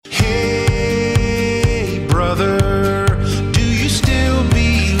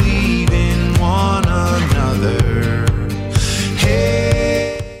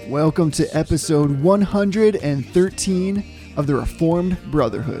Welcome to episode 113 of the Reformed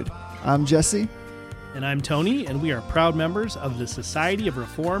Brotherhood. I'm Jesse. And I'm Tony, and we are proud members of the Society of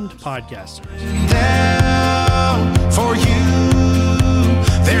Reformed Podcasters. Down for you,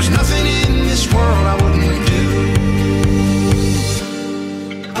 there's nothing in this world I wouldn't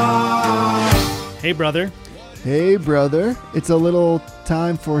do. Hey, brother. Hey, brother. It's a little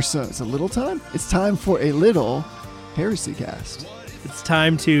time for It's time for a little Heresy Cast. It's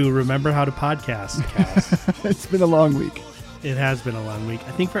time to remember how to podcast. It's been a long week. It has been a long week,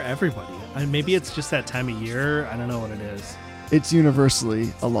 I think, for everybody. Maybe it's just that time of year. I don't know what it is. It's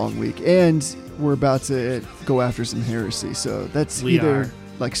universally a long week, and we're about to go after some heresy. So that's either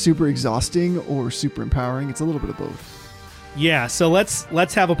like super exhausting or super empowering. It's a little bit of both. Yeah. So let's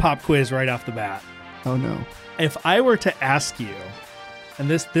have a pop quiz right off the bat. Oh no. If I were to ask you, and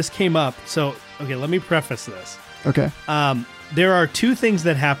this came up, so okay, let me preface this. Okay. There are two things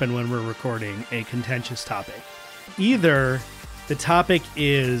that happen when we're recording a contentious topic. Either the topic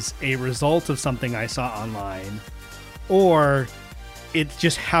is a result of something I saw online, or it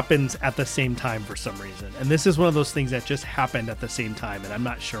just happens at the same time for some reason. And this is one of those things that just happened at the same time, and I'm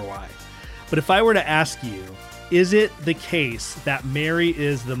not sure why. But if I were to ask you, is it the case that Mary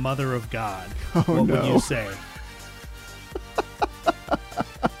is the mother of God? What would you say?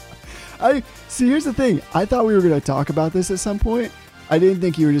 See, here's the thing. I thought we were going to talk about this at some point. I didn't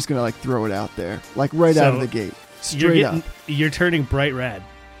think you were just going to like throw it out there, like out of the gate, straight up. You're turning bright red.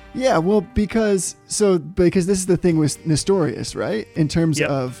 Yeah, well, because this is the thing with Nestorius, right? In terms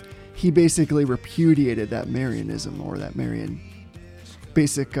of he basically repudiated that Marianism, or that Marian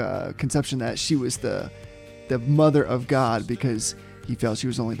basic conception that she was the mother of God, because he felt she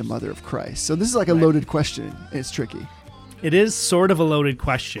was only the mother of Christ. So this is like a loaded question. It's tricky. It is sort of a loaded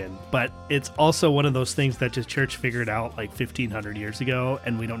question, but it's also one of those things that the church figured out like 1,500 years ago,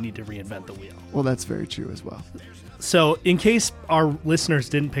 and we don't need to reinvent the wheel. Well, that's very true as well. So in case our listeners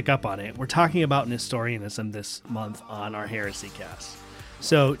didn't pick up on it, we're talking about Nestorianism this month on our Heresy Cast.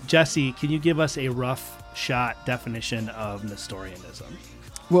 So, Jesse, can you give us a rough shot definition of Nestorianism?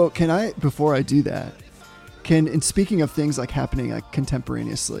 Well, before I do that, and speaking of things like happening like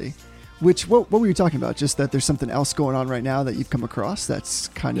contemporaneously, what were you talking about? Just that there's something else going on right now that you've come across that's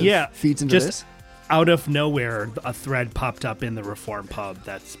kind of feeds into this? Out of nowhere, a thread popped up in the Reform Pub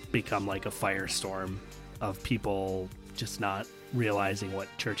that's become like a firestorm of people just not realizing what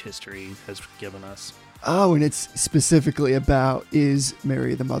church history has given us. Oh, and it's specifically about, is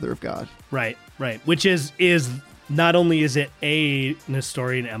Mary the mother of God? Right. Which is not only is it a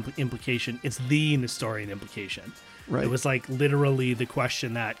Nestorian implication, it's the Nestorian implication. Right. It was like literally the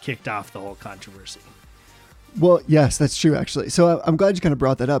question that kicked off the whole controversy. Well, yes, that's true, actually. So I'm glad you kind of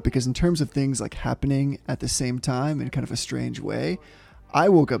brought that up, because in terms of things like happening at the same time in kind of a strange way, I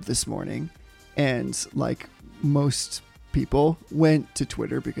woke up this morning and, like most people, went to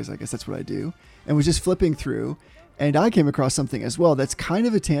Twitter, because I guess that's what I do, and was just flipping through. And I came across something as well that's kind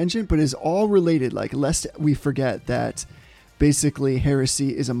of a tangent, but is all related, like lest we forget that basically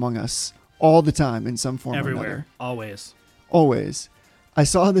heresy is among us all the time in some form everywhere, or another. Always. I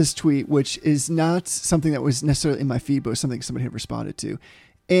saw this tweet, which is not something that was necessarily in my feed, but was something somebody had responded to.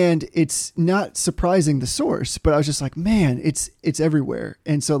 And it's not surprising the source, but I was just like, man, it's everywhere.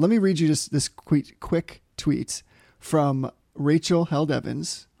 And so let me read you just this quick tweet from Rachel Held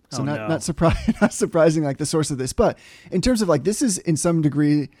Evans. So not surprising like the source of this, but in terms of like, this is in some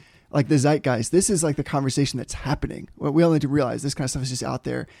degree like the zeitgeist. This is like the conversation that's happening. Well, we all need to realize this kind of stuff is just out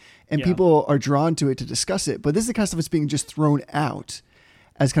there, and people are drawn to it to discuss it. But this is the kind of stuff that's being just thrown out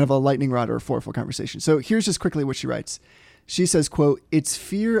as kind of a lightning rod or a forceful conversation. So here's just quickly what she writes. She says, quote, "It's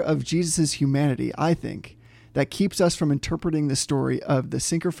fear of Jesus's humanity, I think, that keeps us from interpreting the story of the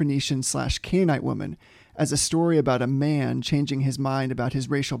Syrophoenician/Canaanite woman as a story about a man changing his mind about his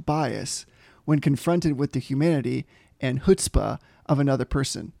racial bias when confronted with the humanity and chutzpah of another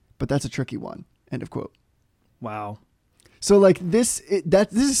person. But that's a tricky one." End of quote. Wow. So like this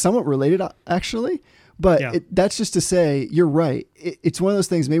is somewhat related actually, but that's just to say, you're right. It's one of those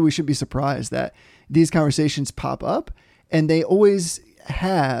things, maybe we should be surprised that these conversations pop up, and they always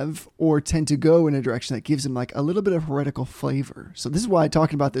have or tend to go in a direction that gives them like a little bit of heretical flavor. So this is why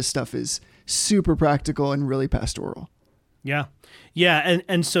talking about this stuff is super practical and really pastoral. Yeah.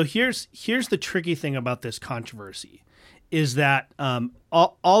 And so here's the tricky thing about this controversy is that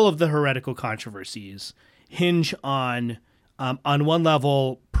all of the heretical controversies hinge on one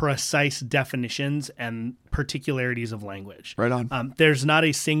level, precise definitions and particularities of language. Right on. There's not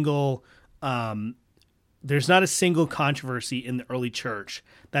a single there's not a single controversy in the early church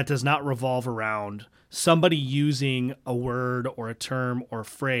that does not revolve around somebody using a word or a term or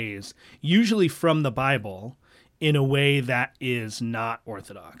phrase, usually from the Bible, in a way that is not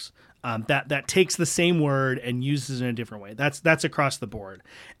orthodox. That takes the same word and uses it in a different way. That's across the board.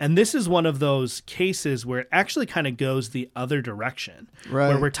 And this is one of those cases where it actually kind of goes the other direction, right,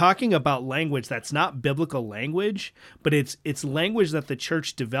 where we're talking about language that's not biblical language, but it's language that the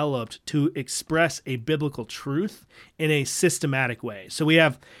church developed to express a biblical truth in a systematic way. So we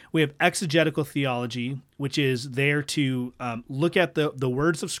have exegetical theology, which is there to look at the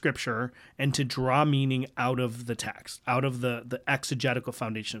words of Scripture and to draw meaning out of the text, out of the exegetical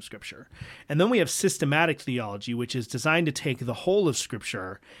foundation of Scripture. And then we have systematic theology, which is designed to take the whole of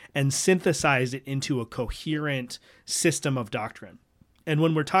Scripture and synthesize it into a coherent system of doctrine. And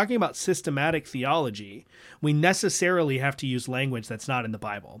when we're talking about systematic theology, we necessarily have to use language that's not in the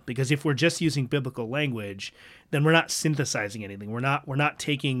Bible, because if we're just using biblical language, then we're not synthesizing anything. We're not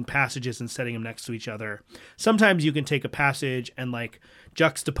taking passages and setting them next to each other. Sometimes you can take a passage and like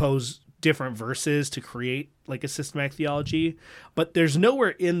juxtapose different verses to create like a systematic theology, but there's nowhere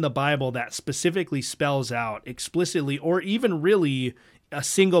in the Bible that specifically spells out explicitly, or even really a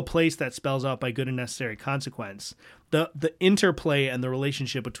single place that spells out by good and necessary consequence, the interplay and the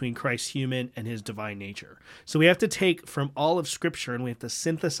relationship between Christ's human and his divine nature. So we have to take from all of Scripture and we have to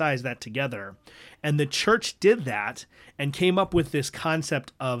synthesize that together. And the church did that and came up with this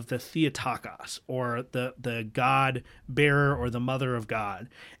concept of the Theotokos, or the God bearer or the mother of God.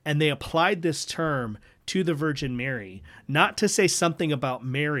 And they applied this term to the Virgin Mary, not to say something about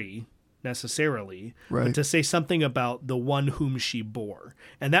Mary necessarily, right, but to say something about the one whom she bore.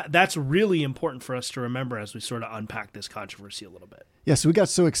 And that's really important for us to remember as we sort of unpack this controversy a little bit. Yeah, so we got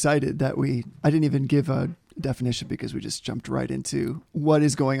so excited that I didn't even give a definition because we just jumped right into what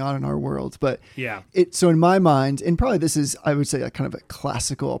is going on in our world. But yeah, so in my mind, and probably this is, I would say, a kind of a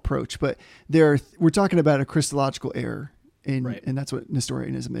classical approach, but we're talking about a Christological error, and that's what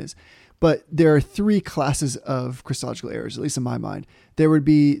Nestorianism is. But there are three classes of Christological errors, at least in my mind. There would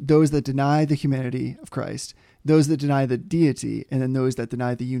be those that deny the humanity of Christ, those that deny the deity, and then those that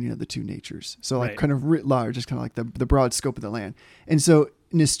deny the union of the two natures. So like kind of writ large, just kind of like the broad scope of the land. And so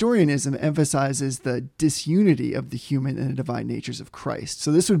Nestorianism emphasizes the disunity of the human and the divine natures of Christ.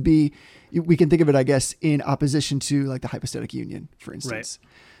 So this would be, we can think of it, I guess, in opposition to like the hypostatic union, for instance. Right.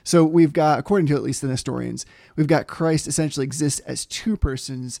 So we've got, according to at least the Nestorians, we've got Christ essentially exists as two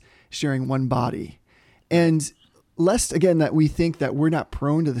persons sharing one body. And lest, again, that we think that we're not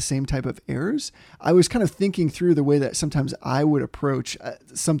prone to the same type of errors, I was kind of thinking through the way that sometimes I would approach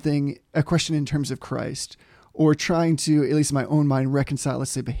a question in terms of Christ, or trying to, at least in my own mind, reconcile,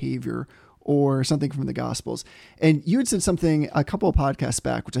 let's say, behavior or something from the Gospels. And you had said something a couple of podcasts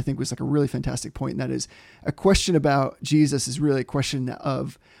back, which I think was like a really fantastic point, and that is a question about Jesus is really a question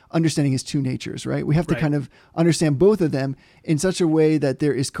of understanding his two natures, right? We have to kind of understand both of them in such a way that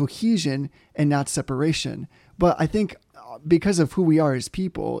there is cohesion and not separation. But I think because of who we are as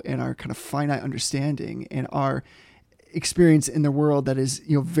people and our kind of finite understanding and our experience in the world that is,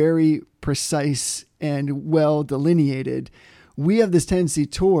 very precise and well delineated, we have this tendency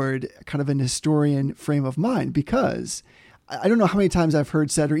toward kind of a Nestorian frame of mind, because I don't know how many times I've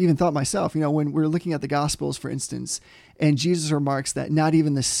heard said, or even thought myself, when we're looking at the Gospels, for instance, and Jesus remarks that not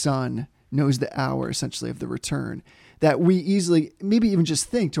even the Son knows the hour, essentially, of the return, that we easily, maybe even just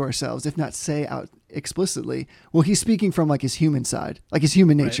think to ourselves, if not say out explicitly, well, he's speaking from like his human side, like his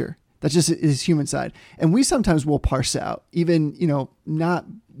human nature. That's just his human side. And we sometimes will parse out, even, not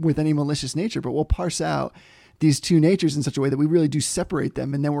with any malicious nature, but we'll parse out these two natures in such a way that we really do separate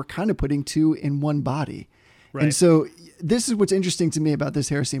them. And then we're kind of putting two in one body. Right. And so this is what's interesting to me about this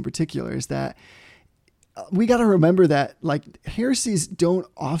heresy in particular, is that we got to remember that like heresies don't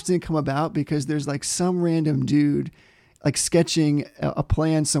often come about because there's like some random dude like sketching a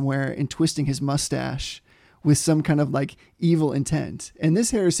plan somewhere and twisting his mustache with some kind of like evil intent. And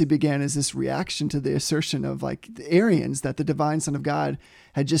this heresy began as this reaction to the assertion of like the Arians that the divine Son of God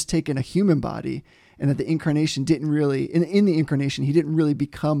had just taken a human body, and that the incarnation didn't really, in the incarnation, he didn't really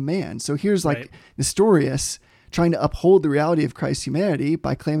become man. So here's like Nestorius trying to uphold the reality of Christ's humanity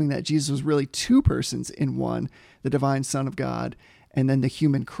by claiming that Jesus was really two persons in one, the divine Son of God, and then the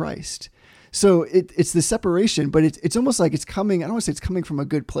human Christ. So it's the separation, but it's almost like it's coming, I don't want to say it's coming from a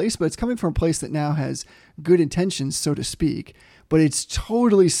good place, but it's coming from a place that now has good intentions, so to speak, but it's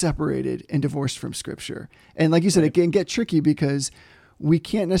totally separated and divorced from Scripture. And like you said, it can get tricky because we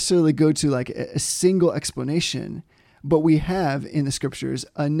can't necessarily go to like a single explanation, but we have in the Scriptures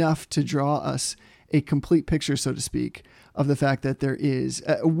enough to draw us a complete picture, so to speak, of the fact that there is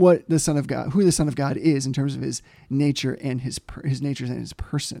what the Son of God, who the Son of God is in terms of his nature and his nature and his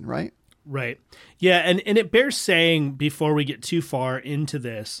person, right? Right. Yeah, and it bears saying before we get too far into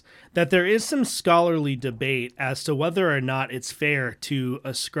this that there is some scholarly debate as to whether or not it's fair to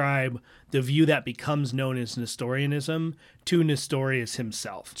ascribe the view that becomes known as Nestorianism to Nestorius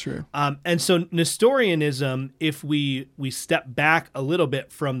himself. True. And so Nestorianism, if we step back a little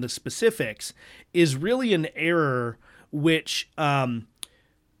bit from the specifics, is really an error which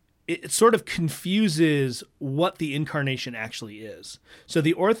it sort of confuses what the incarnation actually is. So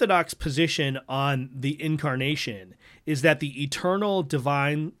the Orthodox position on the incarnation is that the eternal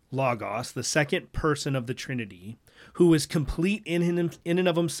divine Logos, the second person of the Trinity, who is complete in and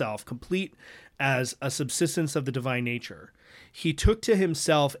of himself, complete as a subsistence of the divine nature, he took to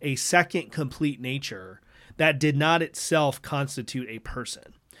himself a second complete nature that did not itself constitute a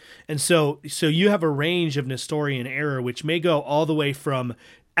person. And so you have a range of Nestorian error, which may go all the way from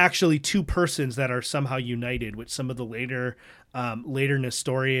actually two persons that are somehow united, which some of the later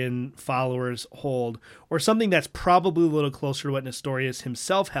Nestorian followers hold, or something that's probably a little closer to what Nestorius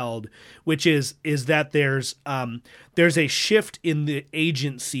himself held, which is that there's a shift in the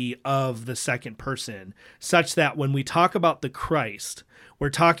agency of the second person, such that when we talk about the Christ, we're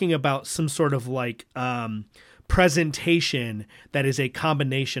talking about some sort of like presentation that is a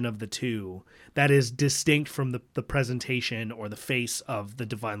combination of the two, that is distinct from the presentation or the face of the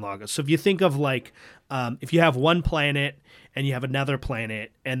divine Logos. So if you think of like, if you have one planet and you have another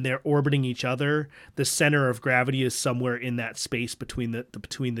planet and they're orbiting each other, the center of gravity is somewhere in that space between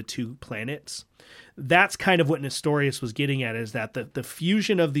the two planets. That's kind of what Nestorius was getting at, is that the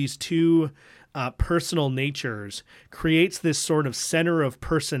fusion of these two personal natures creates this sort of center of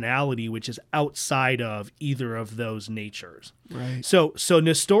personality, which is outside of either of those natures. Right. So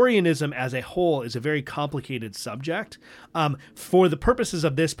Nestorianism as a whole is a very complicated subject. For the purposes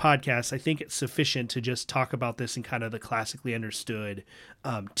of this podcast, I think it's sufficient to just talk about this in kind of the classically understood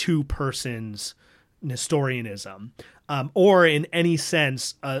two persons Nestorianism, or in any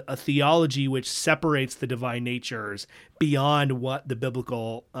sense, a theology which separates the divine natures beyond what the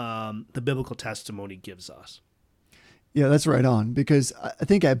biblical testimony gives us. Yeah, that's right on. Because I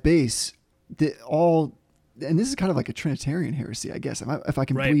think at base, and this is kind of like a Trinitarian heresy, I guess, if I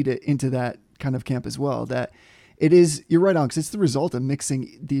can bleed it into that kind of camp as well, that it is, you're right on, because it's the result of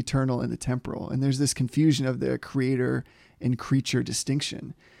mixing the eternal and the temporal. And there's this confusion of the creator and creature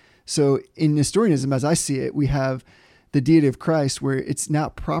distinction. So in Nestorianism, as I see it, we have the deity of Christ where it's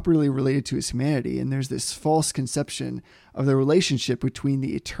not properly related to his humanity. And there's this false conception of the relationship between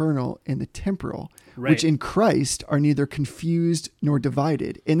the eternal and the temporal, which in Christ are neither confused nor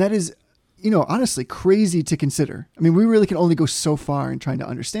divided. And that is, honestly crazy to consider. I mean, we really can only go so far in trying to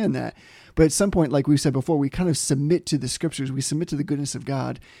understand that. But at some point, like we've said before, we kind of submit to the scriptures. We submit to the goodness of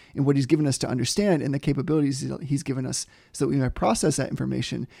God and what he's given us to understand and the capabilities he's given us so that we might process that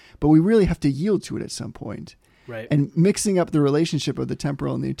information. But we really have to yield to it at some point. Right. And mixing up the relationship of the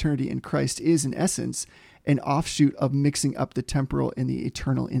temporal and the eternity in Christ is, in essence, an offshoot of mixing up the temporal and the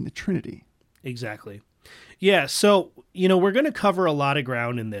eternal in the Trinity. Exactly. Yeah. So, we're going to cover a lot of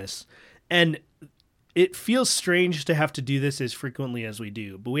ground in this. And it feels strange to have to do this as frequently as we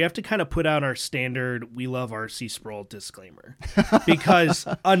do, but we have to kind of put out our standard "we love R.C. Sproul" disclaimer, because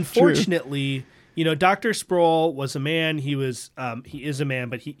unfortunately, Dr. Sproul was a man. He is a man,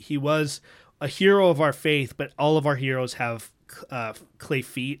 but he was a hero of our faith. But all of our heroes have clay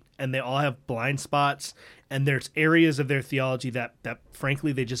feet, and they all have blind spots. And there's areas of their theology that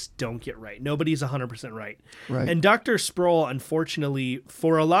frankly, they just don't get right. Nobody's 100% right. And Dr. Sproul, unfortunately,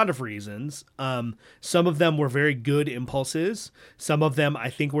 for a lot of reasons, some of them were very good impulses. Some of them, I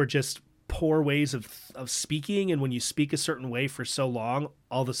think, were just poor ways of speaking. And when you speak a certain way for so long,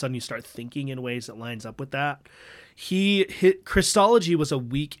 all of a sudden you start thinking in ways that lines up with that. Christology was a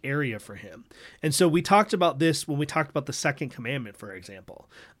weak area for him. And so we talked about this when we talked about the second commandment, for example.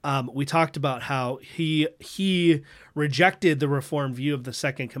 We talked about how he rejected the Reformed view of the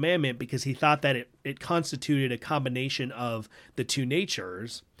second commandment because he thought that it constituted a combination of the two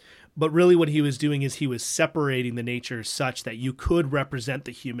natures. But really what he was doing is he was separating the natures such that you could represent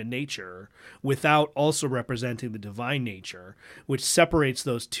the human nature without also representing the divine nature, which separates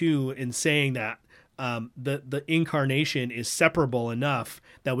those two in saying that the incarnation is separable enough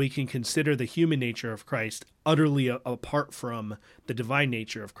that we can consider the human nature of Christ utterly apart from the divine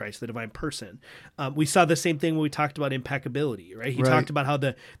nature of Christ, the divine person. We saw the same thing when we talked about impeccability, right? He talked about how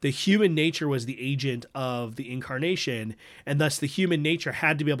the human nature was the agent of the incarnation, and thus the human nature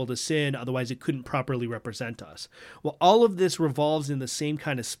had to be able to sin, otherwise it couldn't properly represent us. Well, all of this revolves in the same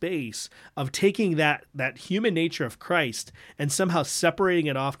kind of space of taking that human nature of Christ and somehow separating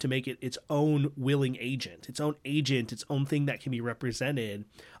it off to make it its own willing agent, its own thing that can be represented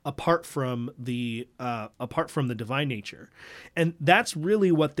apart from the divine nature. And that's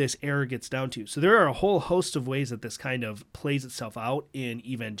really what this error gets down to. So there are a whole host of ways that this kind of plays itself out in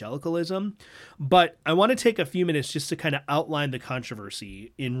evangelicalism, but I want to take a few minutes just to kind of outline the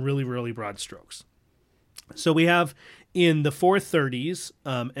controversy in really, really broad strokes. So we have in the 430s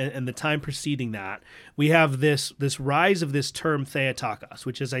and the time preceding that, we have this rise of this term Theotokos,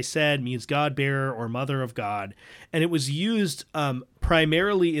 which, as I said, means God-bearer or mother of God. And it was used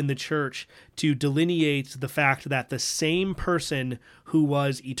primarily in the church to delineate the fact that the same person who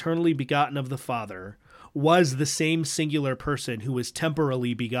was eternally begotten of the Father was the same singular person who was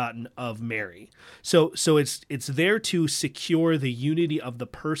temporally begotten of Mary. So it's there to secure the unity of the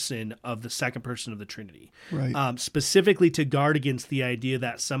person of the second person of the Trinity, right? Specifically to guard against the idea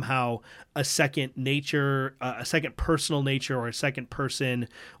that somehow a second nature, a second personal nature, or a second person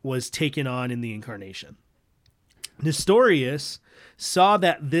was taken on in the incarnation. Nestorius saw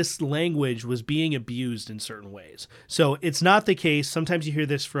that this language was being abused in certain ways. So it's not the case. Sometimes you hear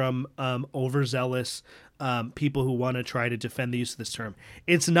this from overzealous people who want to try to defend the use of this term.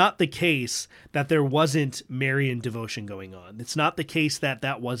 It's not the case that there wasn't Marian devotion going on. It's not the case that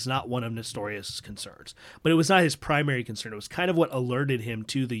that was not one of Nestorius' concerns, but it was not his primary concern. It was kind of what alerted him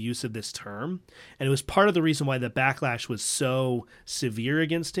to the use of this term. And it was part of the reason why the backlash was so severe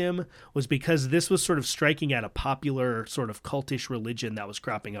against him, was because this was sort of striking at a popular sort of cultish religion that was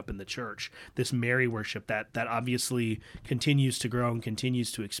cropping up in the church, this Mary worship that obviously continues to grow and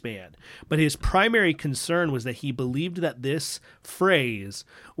continues to expand. But his primary concern was that he believed that this phrase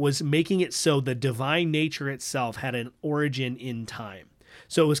was making it so the divine nature itself had an origin in time.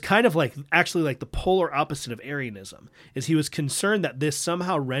 So it was kind of like the polar opposite of Arianism, is he was concerned that this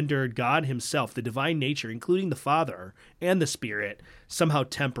somehow rendered God himself, the divine nature, including the Father and the Spirit, somehow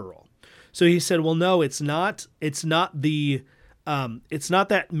temporal. So he said, well, no, it's not that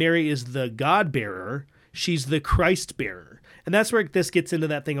Mary is the God bearer, she's the Christ bearer. And that's where this gets into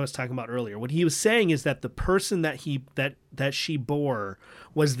that thing I was talking about earlier. What he was saying is that the person that she bore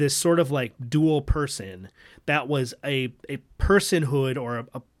was this sort of like dual person that was a personhood or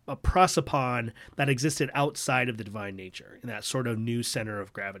a prosopon that existed outside of the divine nature in that sort of new center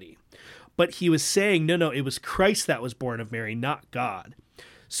of gravity. But he was saying, no, it was Christ that was born of Mary, not God.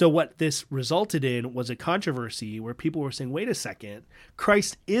 So what this resulted in was a controversy where people were saying, wait a second,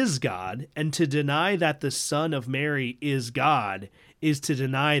 Christ is God, and to deny that the Son of Mary is God is to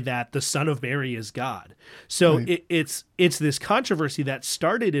deny that the Son of Mary is God. So right. It's this controversy that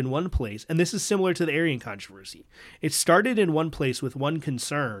started in one place, and this is similar to the Arian controversy. It started in one place with one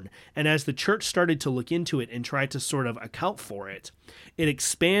concern, and as the church started to look into it and try to sort of account for it, it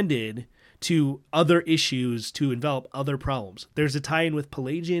expanded to other issues to envelop other problems. There's a tie-in with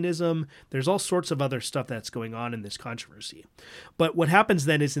Pelagianism. There's all sorts of other stuff that's going on in this controversy. But what happens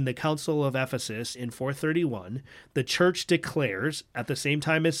then is in the Council of Ephesus in 431, the church declares, at the same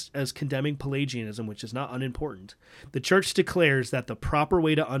time as condemning Pelagianism, which is not unimportant, the church declares that the proper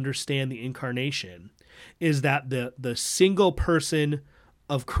way to understand the incarnation is that the single person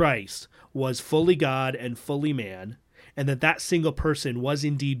of Christ was fully God and fully man, and that single person was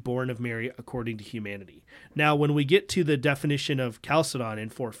indeed born of Mary according to humanity. Now, when we get to the definition of Chalcedon in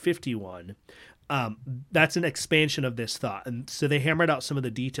 451, that's an expansion of this thought. And so they hammered out some of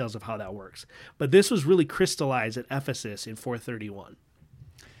the details of how that works. But this was really crystallized at Ephesus in 431.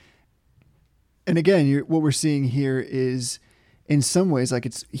 And again, what we're seeing here is, in some ways, like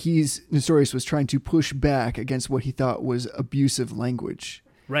Nestorius was trying to push back against what he thought was abusive language.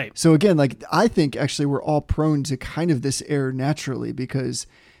 Right. So again, like I think actually we're all prone to kind of this error naturally because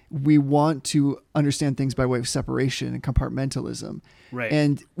we want to understand things by way of separation and compartmentalism. Right.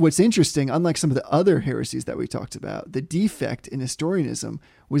 And what's interesting, unlike some of the other heresies that we talked about, the defect in Nestorianism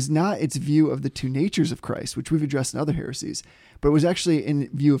was not its view of the two natures of Christ, which we've addressed in other heresies, but it was actually in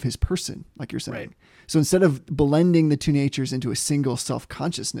view of his person, like you're saying. Right. So instead of blending the two natures into a single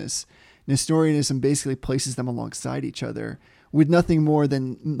self-consciousness, Nestorianism basically places them alongside each other with nothing more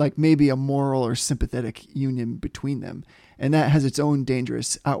than like maybe a moral or sympathetic union between them. And that has its own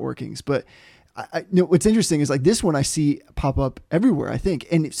dangerous outworkings. But I you know, what's interesting is like this one I see pop up everywhere, I think.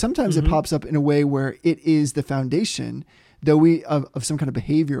 And sometimes it pops up in a way where it is the foundation though we of some kind of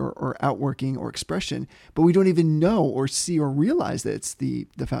behavior or outworking or expression, but we don't even know or see or realize that it's the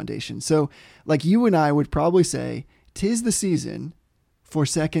foundation. So like you and I would probably say, 'tis the season for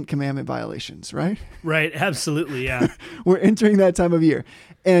second commandment violations, right? Right. Absolutely. Yeah. We're entering that time of year.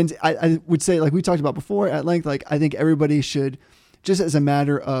 And I would say, like we talked about before at length, like I think everybody should, just as a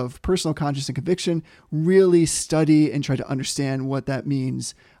matter of personal conscience and conviction, really study and try to understand what that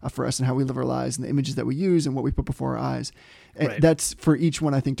means for us and how we live our lives and the images that we use and what we put before our eyes. Right. That's for each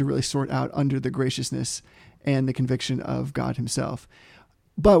one, I think, to really sort out under the graciousness and the conviction of God himself.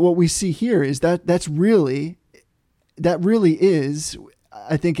 But what we see here is that really is,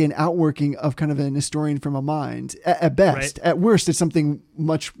 I think, an outworking of kind of an historian from a mind at best. Right. At worst, it's something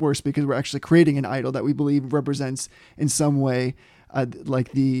much worse because we're actually creating an idol that we believe represents in some way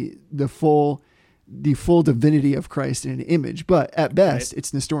like the full divinity of Christ in an image. But at best,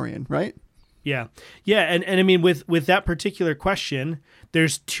 it's Nestorian, right? Yeah. Yeah. And I mean, with that particular question,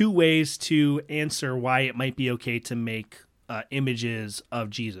 there's two ways to answer why it might be okay to make images of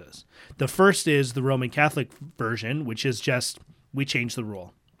Jesus. The first is the Roman Catholic version, which is just, we changed the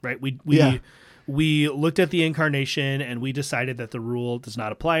rule, right? We looked at the incarnation and we decided that the rule does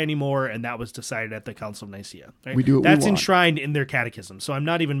not apply anymore, and that was decided at the Council of Nicaea. Right? We do what That's we want. enshrined in their catechism, so I'm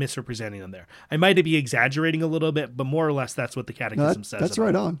not even misrepresenting them there. I might be exaggerating a little bit, but more or less that's what the catechism says. That's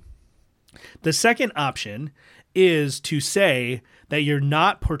right on. The second option is to say that you're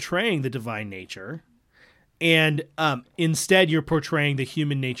not portraying the divine nature, and instead you're portraying the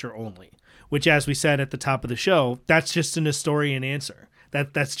human nature only, which, as we said at the top of the show, that's just an Nestorian answer.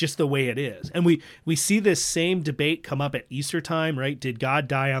 That's just the way it is. And we see this same debate come up at Easter time, right? Did God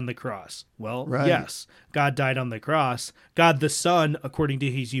die on the cross? Well, right. Yes, God died on the cross. God the Son, according to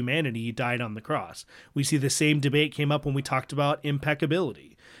his humanity, died on the cross. We see the same debate came up when we talked about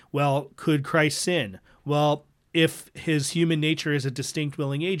impeccability. Well, could Christ sin? Well, if his human nature is a distinct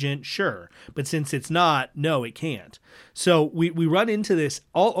willing agent, sure. But since it's not, no, it can't. So we run into this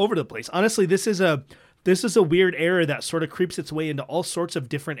all over the place. Honestly, this is a weird error that sort of creeps its way into all sorts of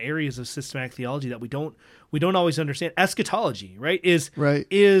different areas of systematic theology that we don't always understand. Eschatology, right? Is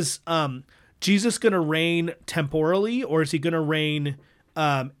Jesus going to reign temporally, or is he going to reign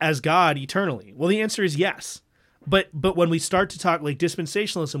as God eternally? Well, the answer is yes. But when we start to talk like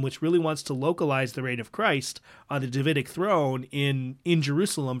dispensationalism, which really wants to localize the reign of Christ on the Davidic throne in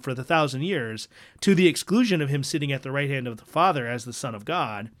Jerusalem for the 1,000 years, to the exclusion of him sitting at the right hand of the Father as the Son of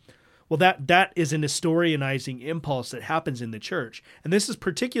God, well, that is an Nestorianizing impulse that happens in the church. And this is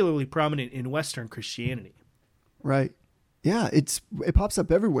particularly prominent in Western Christianity. Right. Yeah, it pops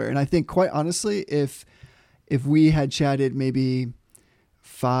up everywhere. And I think, quite honestly, if we had chatted maybe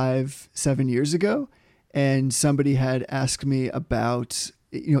 5-7 years ago and somebody had asked me about,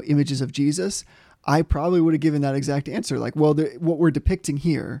 images of Jesus, I probably would have given that exact answer. Like, well, what we're depicting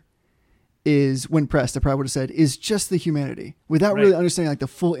here is, when pressed, I probably would have said, is just the humanity, without really understanding like the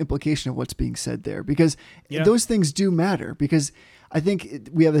full implication of what's being said there, because those things do matter. Because I think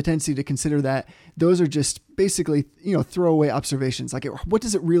we have the tendency to consider that those are just basically, throwaway observations. Like, what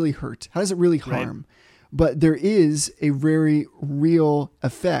does it really hurt? How does it really harm? Right. But there is a very real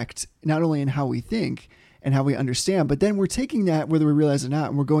effect, not only in how we think and how we understand, but then we're taking that, whether we realize it or not,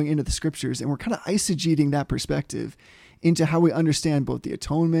 and we're going into the scriptures and we're kind of eisegeting that perspective into how we understand both the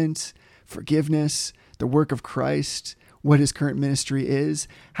atonement, forgiveness, the work of Christ, what his current ministry is,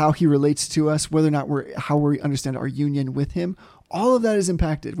 how he relates to us, whether or not how we understand our union with him. All of that is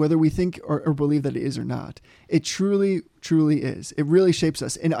impacted, whether we think or believe that it is or not. It truly, truly is. It really shapes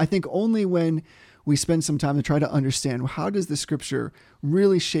us. And I think only when we spend some time to try to understand, how does the scripture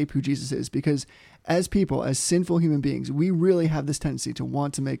really shape who Jesus is? Because as people, as sinful human beings, we really have this tendency to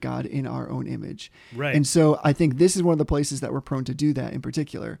want to make God in our own image. Right. And so I think this is one of the places that we're prone to do that in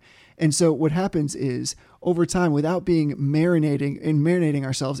particular. And so what happens is, over time, without being marinating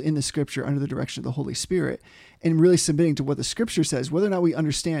ourselves in the scripture under the direction of the Holy Spirit, and really submitting to what the scripture says, whether or not we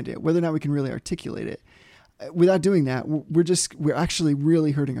understand it, whether or not we can really articulate it, without doing that, we're actually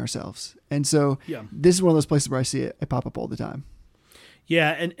really hurting ourselves. And so this is one of those places where I see it pop up all the time.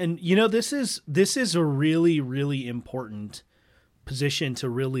 Yeah, and this is a really, really important position to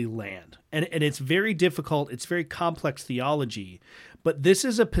really land. And it's very difficult, it's very complex theology, but this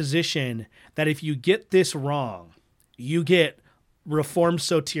is a position that if you get this wrong, you get Reformed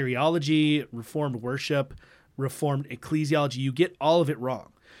soteriology, Reformed worship, Reformed ecclesiology, you get all of it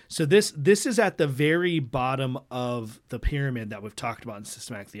wrong. So this is at the very bottom of the pyramid that we've talked about in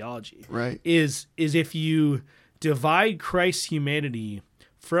systematic theology. Right. Is if you divide Christ's humanity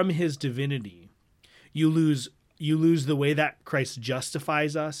from his divinity, you lose You lose the way that Christ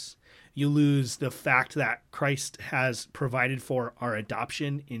justifies us. You lose the fact that Christ has provided for our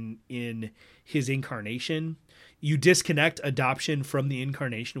adoption in his incarnation. You disconnect adoption from the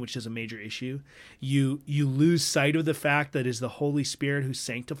incarnation, which is a major issue. You lose sight of the fact that it is the Holy Spirit who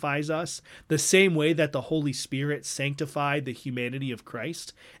sanctifies us, the same way that the Holy Spirit sanctified the humanity of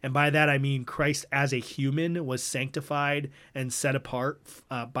Christ. And by that, I mean Christ as a human was sanctified and set apart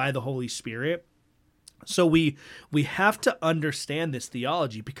by the Holy Spirit. So we have to understand this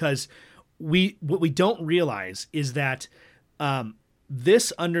theology, because what we don't realize is that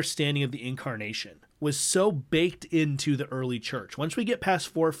this understanding of the incarnation was so baked into the early church. Once we get past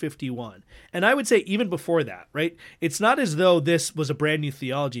 451, and I would say even before that, right? It's not as though this was a brand new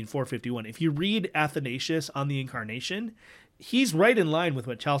theology in 451. If you read Athanasius on the incarnation, he's right in line with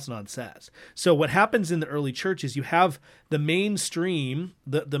what Chalcedon says. So what happens in the early church is you have the mainstream,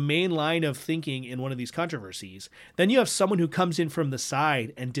 the main line of thinking in one of these controversies. Then you have someone who comes in from the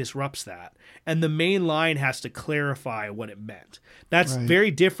side and disrupts that. And the main line has to clarify what it meant. That's very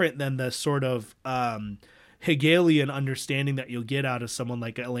different than the sort of Hegelian understanding that you'll get out of someone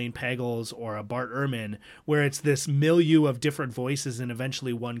like Elaine Pagels or a Bart Ehrman, where it's this milieu of different voices and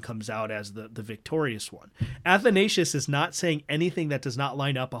eventually one comes out as the victorious one. Athanasius is not saying anything that does not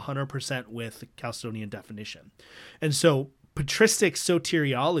line up 100% with the Chalcedonian definition. And so patristic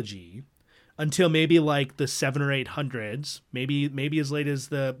soteriology, until maybe like the 700s or 800s, maybe as late as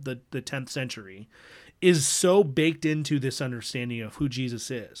the 10th century, is so baked into this understanding of who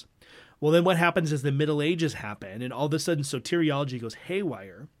Jesus is. Well, then what happens is the Middle Ages happen, and all of a sudden soteriology goes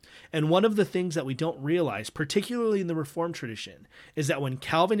haywire. And one of the things that we don't realize, particularly in the Reformed tradition, is that when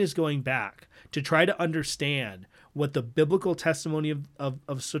Calvin is going back to try to understand what the biblical testimony of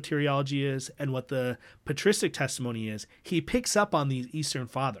soteriology is and what the patristic testimony is, he picks up on these Eastern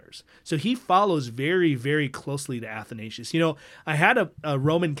fathers. So he follows very, very closely to Athanasius. You know, I had a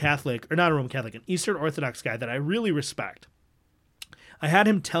Roman Catholic, or not a Roman Catholic, an Eastern Orthodox guy that I really respect. I had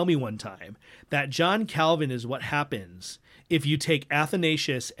him tell me one time that John Calvin is what happens if you take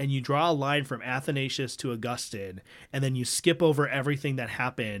Athanasius and you draw a line from Athanasius to Augustine, and then you skip over everything that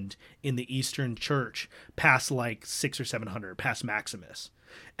happened in the Eastern Church past like 600 or 700, past Maximus.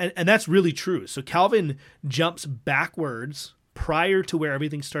 And that's really true. So Calvin jumps backwards prior to where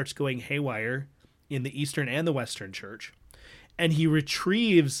everything starts going haywire in the Eastern and the Western Church, and he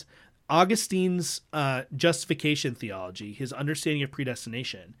retrieves Augustine's justification theology, his understanding of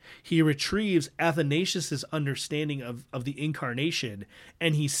predestination. He retrieves Athanasius's understanding of the incarnation,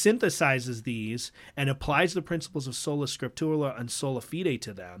 and he synthesizes these and applies the principles of sola scriptura and sola fide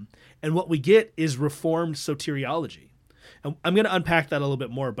to them. And what we get is reformed soteriology. And I'm going to unpack that a little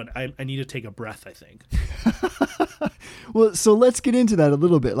bit more, but I need to take a breath, I think. Well, so let's get into that a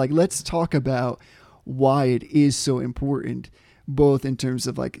little bit. Like, let's talk about why it is so important, both in terms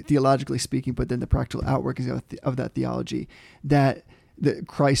of like theologically speaking, but then the practical outworkings of that theology, that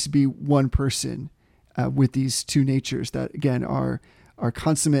Christ be one person with these two natures that again are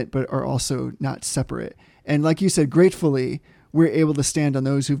consummate, but are also not separate. And like you said, gratefully, we're able to stand on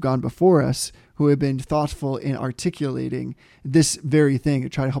those who've gone before us, who have been thoughtful in articulating this very thing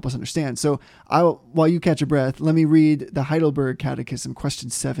and try to help us understand. So while you catch a breath, let me read the Heidelberg Catechism, question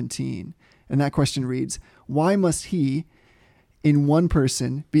 17. And that question reads, why must he in one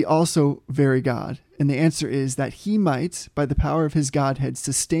person be also very God? And the answer is that he might, by the power of his Godhead,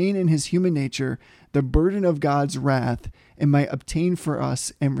 sustain in his human nature the burden of God's wrath, and might obtain for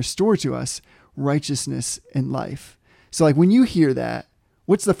us and restore to us righteousness and life. So like when you hear that,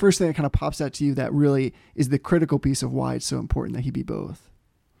 what's the first thing that kind of pops out to you that really is the critical piece of why it's so important that he be both?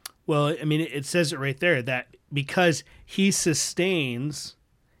 Well, I mean, it says it right there, that because he sustains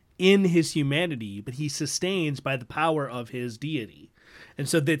in his humanity, but he sustains by the power of his deity. And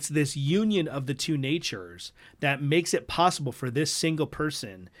so that's this union of the two natures that makes it possible for this single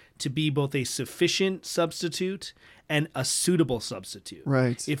person to be both a sufficient substitute and a suitable substitute.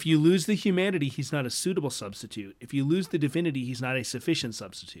 Right. If you lose the humanity, he's not a suitable substitute. If you lose the divinity, he's not a sufficient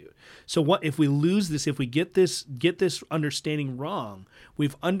substitute. So what if we lose this, if we get this understanding wrong,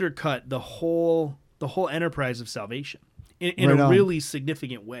 we've undercut the whole enterprise of salvation in a really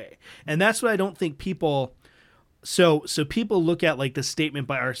significant way. And that's what I don't think people... So people look at like the statement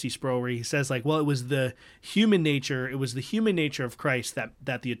by R.C. Sproul where he says like, well, it was the human nature of Christ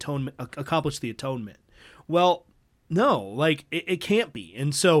that the atonement accomplished the atonement. Well, no, like it can't be.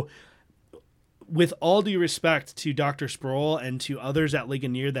 And so with all due respect to Dr. Sproul and to others at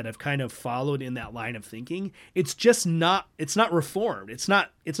Ligonier that have kind of followed in that line of thinking, it's not reformed. It's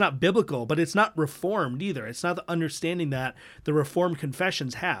not biblical, but it's not reformed either. It's not the understanding that the Reformed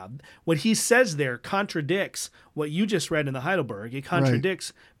confessions have. What he says there contradicts what you just read in the Heidelberg. It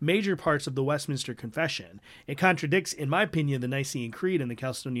contradicts major parts of the Westminster Confession. It contradicts, in my opinion, the Nicene Creed and the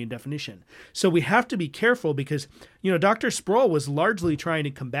Chalcedonian definition. So we have to be careful because, Dr. Sproul was largely trying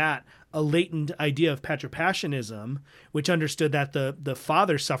to combat a latent idea of Patripassianism, which understood that the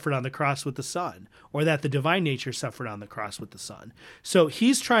Father suffered on the cross with the Son, or that the divine nature suffered on the cross with the Son. So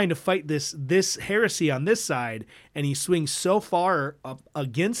he's trying to fight this heresy on this side, and he swings so far up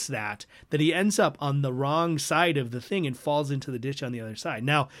against that he ends up on the wrong side of the thing and falls into the ditch on the other side.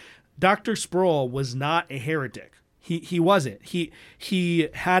 Now, Dr. Sproul was not a heretic. He wasn't. He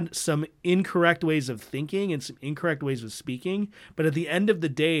had some incorrect ways of thinking and some incorrect ways of speaking, but at the end of the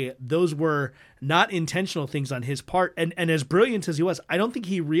day, those were not intentional things on his part. And as brilliant as he was, I don't think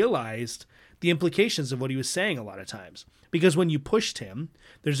he realized the implications of what he was saying a lot of times. Because when you pushed him,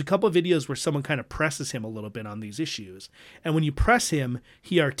 there's a couple of videos where someone kind of presses him a little bit on these issues. And when you press him,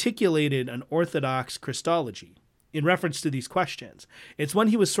 he articulated an orthodox Christology in reference to these questions. It's when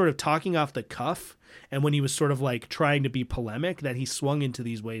he was sort of talking off the cuff and when he was sort of like trying to be polemic that he swung into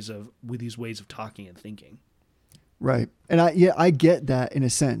these ways of talking and thinking. Right. And I get that in a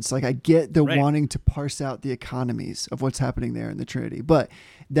sense. Like I get the wanting to parse out the economies of what's happening there in the Trinity, but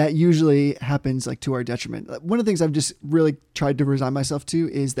that usually happens like to our detriment. One of the things I've just really tried to resign myself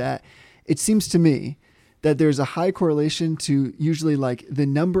to is that it seems to me that there's a high correlation to usually like the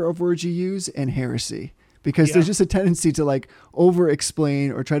number of words you use and heresy. Because there's just a tendency to like over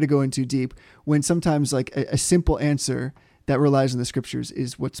explain or try to go in too deep when sometimes like a simple answer that relies on the scriptures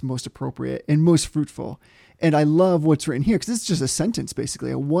is what's most appropriate and most fruitful. And I love what's written here because this is just a sentence,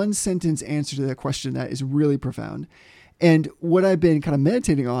 basically a one sentence answer to that question that is really profound. And what I've been kind of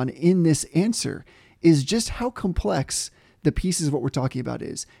meditating on in this answer is just how complex the pieces of what we're talking about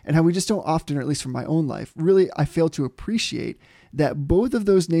is and how we just don't often, or at least from my own life, really, I fail to appreciate that both of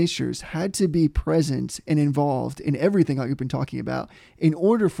those natures had to be present and involved in everything like we've been talking about in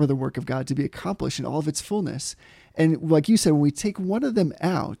order for the work of God to be accomplished in all of its fullness. And like you said, when we take one of them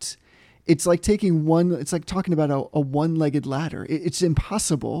out, it's like it's like talking about a one-legged ladder. It's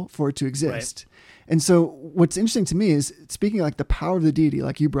impossible for it to exist. Right. And so what's interesting to me is speaking like the power of the deity,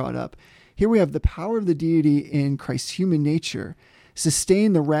 like you brought up, here we have the power of the deity in Christ's human nature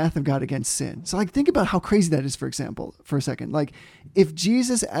sustain the wrath of God against sin. So like think about how crazy that is, for example, for a second. Like if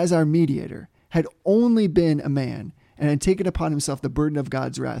Jesus as our mediator had only been a man and had taken upon himself the burden of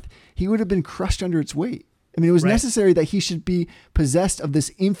God's wrath, he would have been crushed under its weight. I mean, it was necessary that he should be possessed of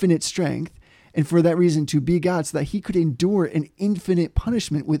this infinite strength and for that reason to be God so that he could endure an infinite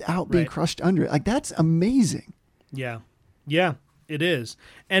punishment without being crushed under it. Like that's amazing. Yeah. Yeah, it is.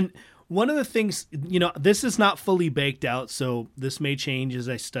 And one of the things, this is not fully baked out, so this may change as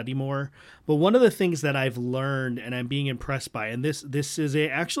I study more. But one of the things that I've learned and I'm being impressed by, and this is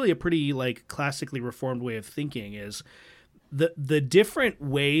actually a pretty like classically reformed way of thinking, is the different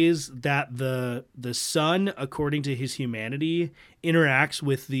ways that the Son, according to his humanity, interacts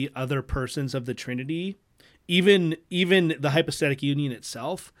with the other persons of the Trinity. Even the hypostatic union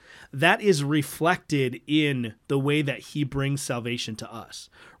itself, that is reflected in the way that he brings salvation to us,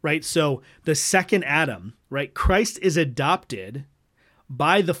 right? So the second Adam, right? Christ is adopted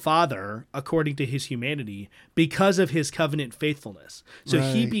by the Father according to his humanity because of his covenant faithfulness. So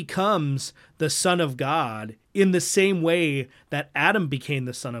he becomes the Son of God in the same way that Adam became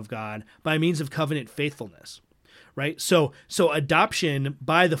the Son of God by means of covenant faithfulness. Right? So adoption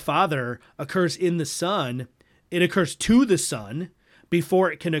by the Father occurs in the Son. It occurs to the Son before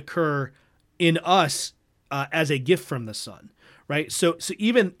it can occur in us as a gift from the Son. Right? So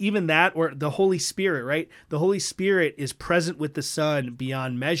even that, or the Holy Spirit, right? The Holy Spirit is present with the Son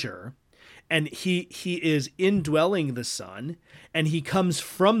beyond measure, and he is indwelling the Son, and he comes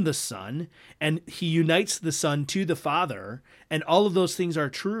from the Son, and he unites the Son to the Father, and all of those things are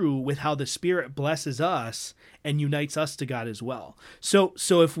true with how the Spirit blesses us and unites us to God as well. So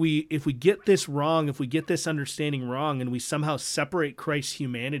if we get this wrong, if we get this understanding wrong, and we somehow separate Christ's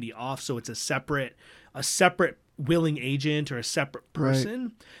humanity off, so it's a separate willing agent or a separate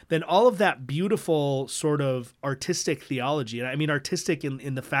person, then all of that beautiful sort of artistic theology, and I mean artistic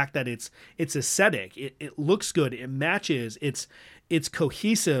in the fact that it's aesthetic, it looks good, it matches, it's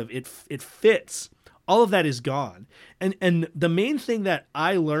cohesive, it fits. All of that is gone. And the main thing that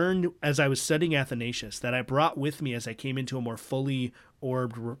I learned as I was studying Athanasius, that I brought with me as I came into a more fully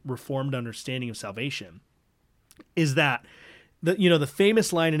orbed, reformed understanding of salvation, is that the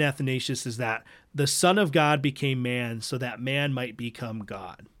famous line in Athanasius is that the Son of God became man so that man might become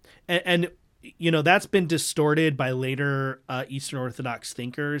God. And that's been distorted by later Eastern Orthodox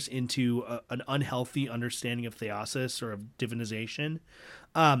thinkers into an unhealthy understanding of theosis or of divinization.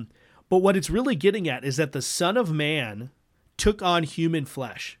 But what it's really getting at is that the Son of Man took on human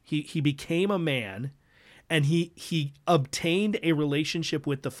flesh. He became a man, and he obtained a relationship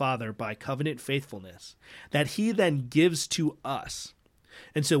with the Father by covenant faithfulness that he then gives to us.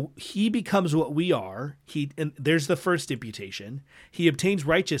 And so he becomes what we are. And there's the first imputation. He obtains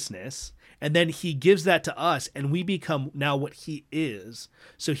righteousness, and then he gives that to us, and we become now what he is.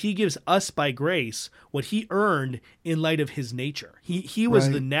 So he gives us by grace what he earned in light of his nature. He was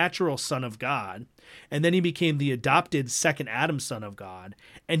Right. the natural Son of God, and then he became the adopted second Adam Son of God,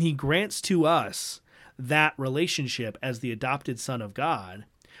 and he grants to us that relationship as the adopted Son of God.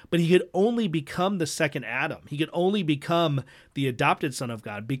 But he could only become the second Adam. He could only become the adopted Son of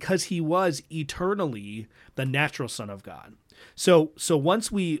God because he was eternally the natural Son of God. So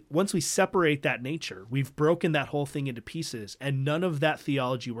once we separate that nature, we've broken that whole thing into pieces, and none of that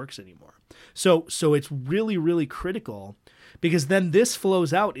theology works anymore. So it's really, really critical, because then this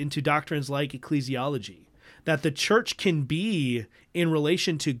flows out into doctrines like ecclesiology, that the church can be in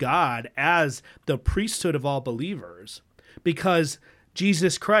relation to God as the priesthood of all believers, because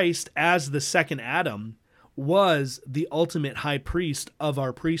Jesus Christ, as the second Adam, was the ultimate high priest of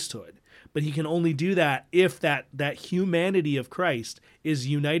our priesthood. But he can only do that if that humanity of Christ is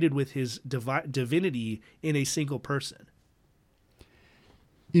united with his divinity in a single person.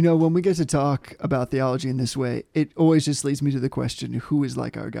 When we get to talk about theology in this way, it always just leads me to the question, who is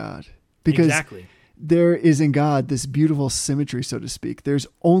like our God? Because Exactly. there is in God this beautiful symmetry, so to speak. There's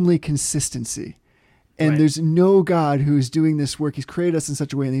only consistency. And Right. there's no God who's doing this work. He's created us in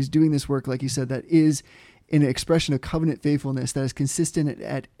such a way, and he's doing this work, like you said, that is an expression of covenant faithfulness that is consistent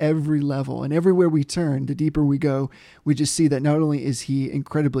at every level. And everywhere we turn, the deeper we go, we just see that not only is he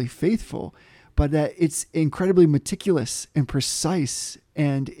incredibly faithful, but that it's incredibly meticulous and precise,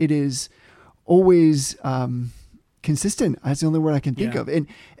 and it is always consistent. That's the only word I can think Yeah. of.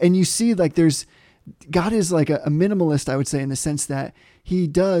 And you see, like, God is like a minimalist, I would say, in the sense that he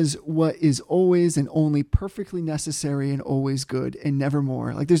does what is always and only perfectly necessary and always good and never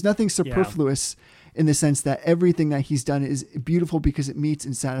more. Like, there's nothing superfluous in the sense that everything that he's done is beautiful because it meets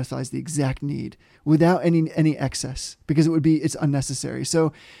and satisfies the exact need without any excess, because it's unnecessary.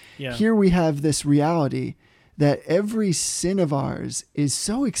 So here we have this reality that every sin of ours is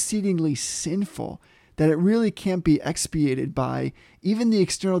so exceedingly sinful that it really can't be expiated by even the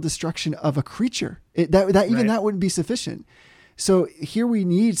external destruction of a creature. That wouldn't be sufficient. So here we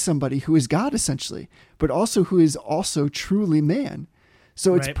need somebody who is God, essentially, but also who is also truly man.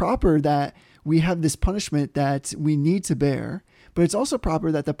 So it's Right. proper that we have this punishment that we need to bear, but it's also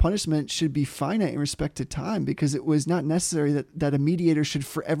proper that the punishment should be finite in respect to time, because it was not necessary that a mediator should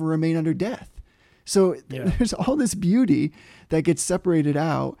forever remain under death. So there's all this beauty that gets separated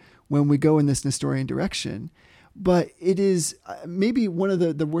out when we go in this Nestorian direction. But it is maybe one of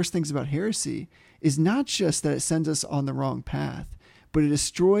the worst things about heresy is not just that it sends us on the wrong path, but it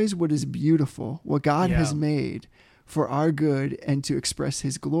destroys what is beautiful, what God has made for our good and to express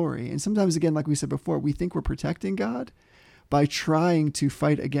his glory. And sometimes, again, like we said before, we think we're protecting God by trying to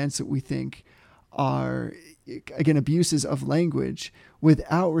fight against what we think are, again, abuses of language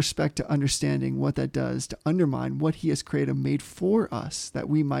without respect to understanding what that does to undermine what he has created and made for us, that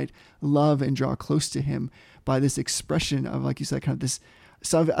we might love and draw close to him by this expression of, like you said, kind of this.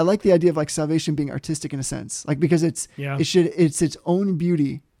 So I like the idea of like salvation being artistic in a sense, like, because it's its own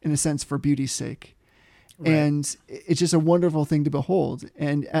beauty in a sense for beauty's sake. Right. And it's just a wonderful thing to behold.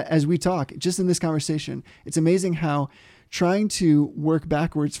 And as we talk, just in this conversation, it's amazing how trying to work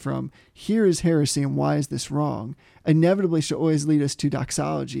backwards from here is heresy and why is this wrong inevitably should always lead us to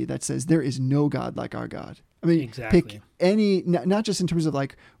doxology that says there is no God like our God. I mean, pick any, not just in terms of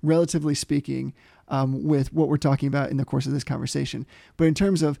like relatively speaking, with what we're talking about in the course of this conversation, but in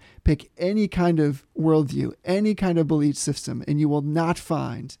terms of pick any kind of worldview, any kind of belief system, and you will not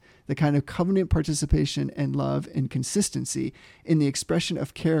find the kind of covenant participation and love and consistency in the expression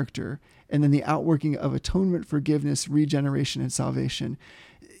of character and then the outworking of atonement, forgiveness, regeneration, and salvation.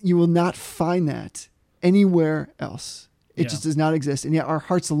 You will not find that anywhere else. It just does not exist. And yet our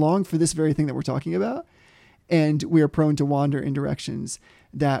hearts long for this very thing that we're talking about. And we are prone to wander in directions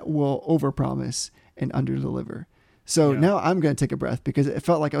that will overpromise and underdeliver. So now I'm going to take a breath, because it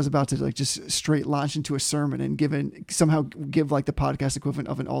felt like I was about to like just straight launch into a sermon and somehow give like the podcast equivalent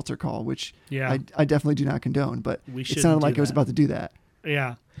of an altar call, which I definitely do not condone, but it sounded like I was about to do that.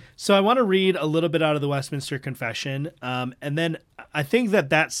 Yeah. So I want to read a little bit out of the Westminster Confession. And then I think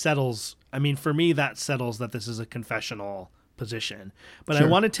that settles, I mean, for me, that settles that this is a confessional position. But I Sure.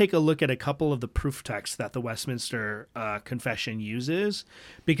 want to take a look at a couple of the proof texts that the Westminster Confession uses,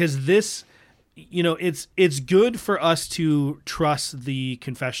 because this, you know, it's good for us to trust the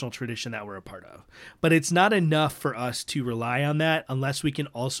confessional tradition that we're a part of, but it's not enough for us to rely on that unless we can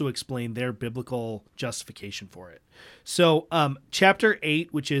also explain their biblical justification for it. So chapter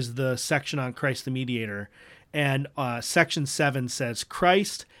 8, which is the section on Christ the mediator, and section 7 says,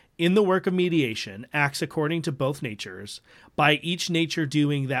 Christ in the work of mediation acts according to both natures, by each nature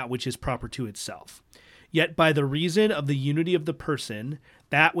doing that which is proper to itself. Yet by the reason of the unity of the person,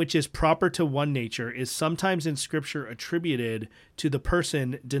 that which is proper to one nature is sometimes in Scripture attributed to the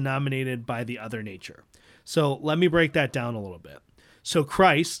person denominated by the other nature. So let me break that down a little bit. So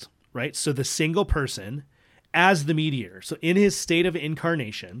Christ, right? So the single person as the mediator. So in his state of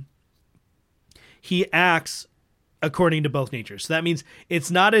incarnation, he acts according to both natures. So that means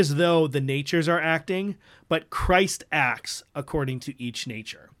it's not as though the natures are acting, but Christ acts according to each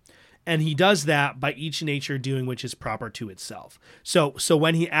nature. And he does that by each nature doing which is proper to itself. So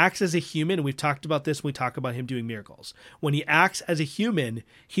when he acts as a human, and we've talked about this when we talk about him doing miracles, when he acts as a human,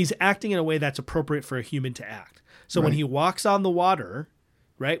 he's acting in a way that's appropriate for a human to act. So when he walks on the water,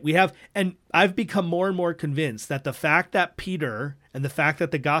 right, and I've become more and more convinced that the fact that Peter and the fact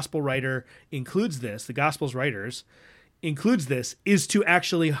that the gospel writer includes this, the gospel's writers includes this, is to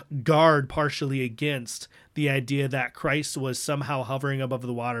actually guard partially against the idea that Christ was somehow hovering above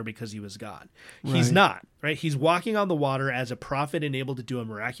the water because he was God. Right. He's not, right? He's walking on the water as a prophet and able to do a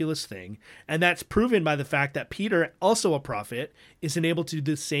miraculous thing. And that's proven by the fact that Peter, also a prophet, is enabled to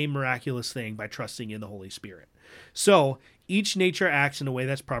do the same miraculous thing by trusting in the Holy Spirit. So each nature acts in a way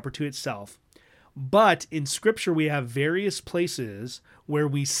that's proper to itself. But in Scripture, we have various places where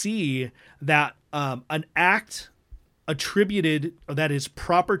we see that an act attributed, or that is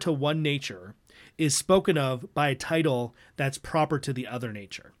proper to one nature, is spoken of by a title that's proper to the other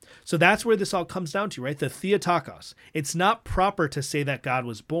nature. So that's where this all comes down to, right? The Theotokos. It's not proper to say that God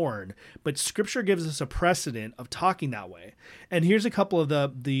was born, but Scripture gives us a precedent of talking that way. And here's a couple of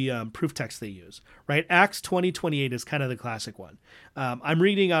the proof texts they use, right? Acts 20:28 is kind of the classic one. I'm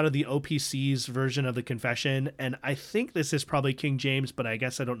reading out of the OPC's version of the confession, and I think this is probably King James, but I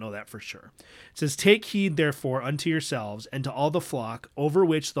guess I don't know that for sure. It says, "Take heed, therefore, unto yourselves and to all the flock over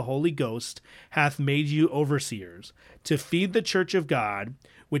which the Holy Ghost hath made you overseers, to feed the church of God,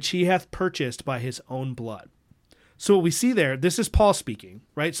 which he hath purchased by his own blood." So what we see there, this is Paul speaking,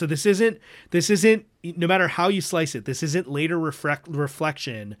 right? So this isn't, no matter how you slice it, this isn't later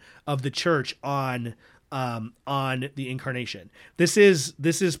reflection of the church on the incarnation. This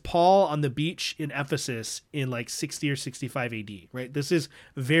is Paul on the beach in Ephesus in like 60 or 65 AD, right? This is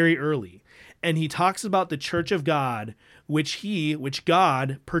very early. And he talks about the church of God, which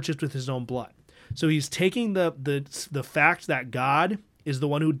God purchased with his own blood. So he's taking the fact that God is the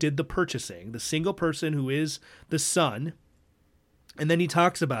one who did the purchasing, the single person who is the Son, and then he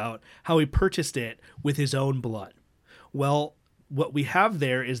talks about how he purchased it with his own blood. Well, what we have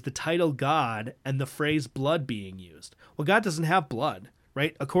there is the title God and the phrase blood being used. Well, God doesn't have blood,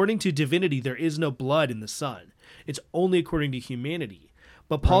 right? According to divinity, there is no blood in the Son. It's only according to humanity.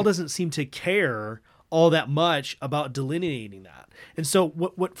 But Paul doesn't seem to care all that much about delineating that. And so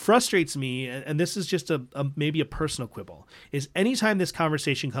what frustrates me, and this is just maybe a personal quibble, is anytime this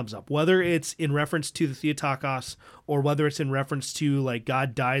conversation comes up, whether it's in reference to the Theotokos or whether it's in reference to like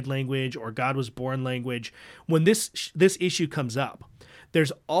God died language or God was born language, when this issue comes up,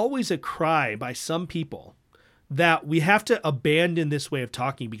 there's always a cry by some people that we have to abandon this way of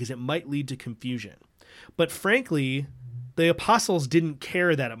talking because it might lead to confusion. But frankly, the apostles didn't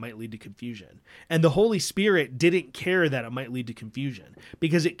care that it might lead to confusion. And the Holy Spirit didn't care that it might lead to confusion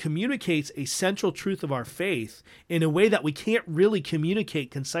because it communicates a central truth of our faith in a way that we can't really communicate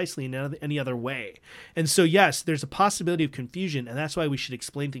concisely in any other way. And so, yes, there's a possibility of confusion, and that's why we should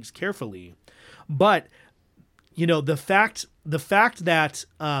explain things carefully. But you know, the fact that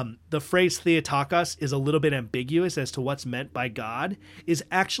the phrase Theotokos is a little bit ambiguous as to what's meant by God is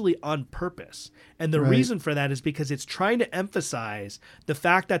actually on purpose. And the reason for that is because it's trying to emphasize the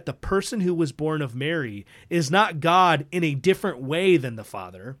fact that the person who was born of Mary is not God in a different way than the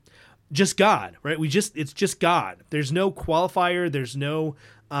Father, just God, right? It's just God. There's no qualifier.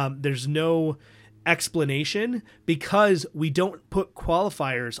 There's no explanation because we don't put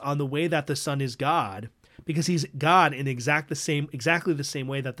qualifiers on the way that the Son is God, because he's God in exactly the same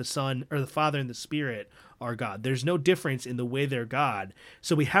way that the Son or the Father and the Spirit are God. There's no difference in the way they're God.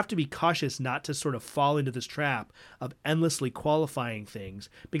 So we have to be cautious not to sort of fall into this trap of endlessly qualifying things,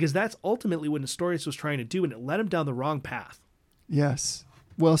 because that's ultimately what Nestorius was trying to do, and it led him down the wrong path. Yes.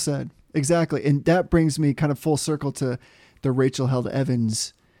 Well said. Exactly. And that brings me kind of full circle to the Rachel Held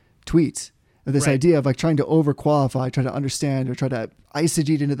Evans tweet. This Right. idea of like trying to overqualify, try to understand, or try to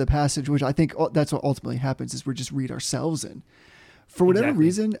eisegete into the passage, which I think that's what ultimately happens is we just read ourselves in. For whatever Exactly.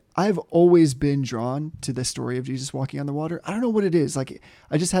 reason, I've always been drawn to the story of Jesus walking on the water. I don't know what it is. Like,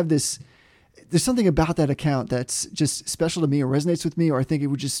 I just have this, there's something about that account that's just special to me or resonates with me, or I think it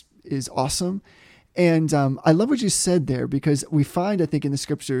would just is awesome. And I love what you said there, because we find, I think, in the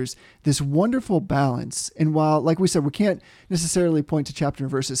scriptures, this wonderful balance. And while, like we said, we can't necessarily point to chapter and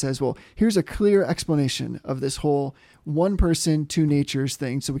verse that says, well, here's a clear explanation of this whole one person, two natures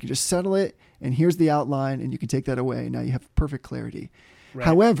thing. So we can just settle it. And here's the outline, and you can take that away. Now you have perfect clarity. Right.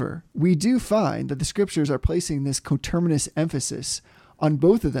 However, we do find that the scriptures are placing this coterminous emphasis on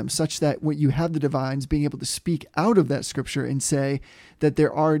both of them, such that when you have the divines being able to speak out of that scripture and say that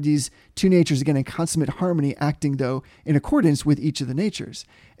there are these two natures, again, in consummate harmony, acting, though, in accordance with each of the natures.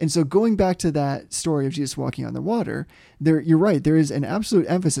 And so going back to that story of Jesus walking on the water, there, you're right, there is an absolute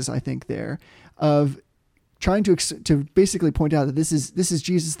emphasis, I think, there of trying to basically point out that this is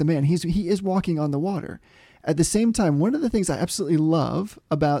Jesus the man. He is walking on the water. At the same time, one of the things I absolutely love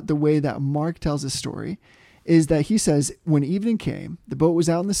about the way that Mark tells his story is that he says, when evening came, the boat was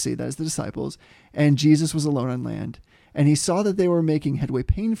out in the sea, that is the disciples, and Jesus was alone on land. And he saw that they were making headway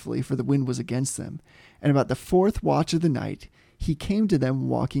painfully, for the wind was against them. And about the fourth watch of the night, he came to them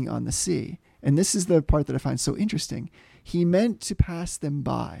walking on the sea. And this is the part that I find so interesting. He meant to pass them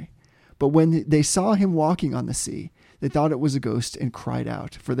by, but when they saw him walking on the sea, they thought it was a ghost and cried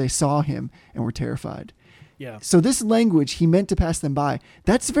out, for they saw him and were terrified. Yeah. So this language, he meant to pass them by,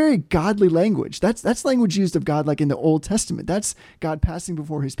 that's very godly language. That's language used of God like in the Old Testament. That's God passing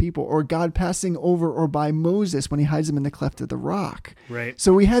before his people, or God passing over or by Moses when he hides him in the cleft of the rock. Right.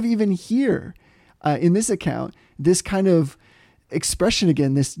 So we have even here in this account, this kind of expression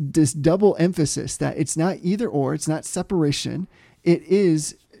again, this double emphasis that it's not either or, it's not separation. It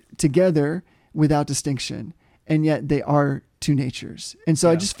is together without distinction. And yet they are two natures. And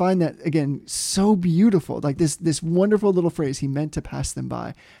so I just find that, again, so beautiful. Like this wonderful little phrase, he meant to pass them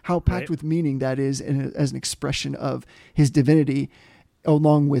by. How packed with meaning that is as an expression of his divinity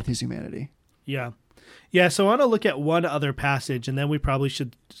along with his humanity. Yeah. Yeah, so I want to look at one other passage, and then we probably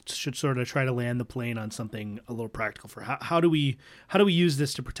should sort of try to land the plane on something a little practical for how do we use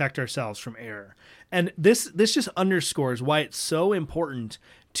this to protect ourselves from error. And this just underscores why it's so important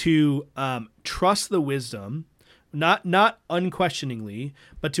to trust the wisdom, not unquestioningly,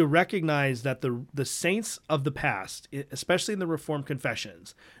 but to recognize that the saints of the past, especially in the Reformed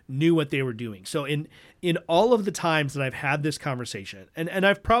confessions, knew what they were doing. So in all of the times that I've had this conversation, and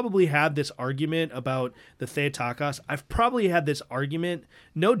I've probably had this argument about the Theotokos, I've probably had this argument,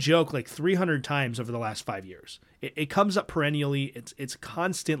 no joke, like 300 times over the last 5 years. It comes up perennially. It's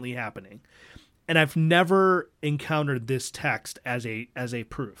constantly happening. And I've never encountered this text as a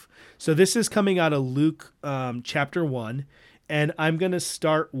proof. So this is coming out of Luke chapter 1, and I'm going to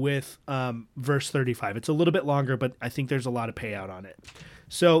start with verse 35. It's a little bit longer, but I think there's a lot of payout on it.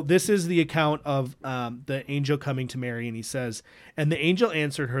 So this is the account of the angel coming to Mary, and he says, "And the angel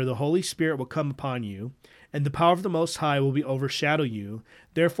answered her, the Holy Spirit will come upon you, and the power of the Most High will overshadow you.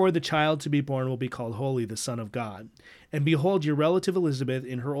 Therefore the child to be born will be called Holy, the Son of God. And behold, your relative Elizabeth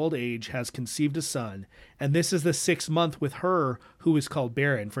in her old age has conceived a son, and this is the 6th month with her who is called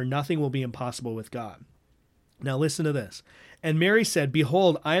barren, for nothing will be impossible with God." Now listen to this. "And Mary said,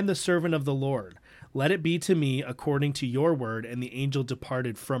 Behold, I am the servant of the Lord. Let it be to me according to your word. And the angel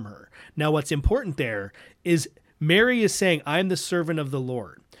departed from her." Now what's important there is Mary is saying, "I am the servant of the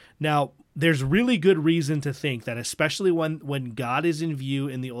Lord." Now, there's really good reason to think that, especially when God is in view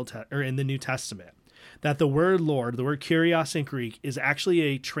in the New Testament, that the word Lord, the word Kyrios in Greek, is actually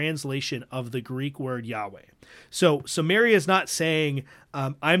a translation of the Greek word Yahweh. So Mary is not saying,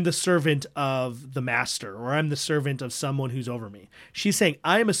 I'm the servant of the master, or I'm the servant of someone who's over me. She's saying,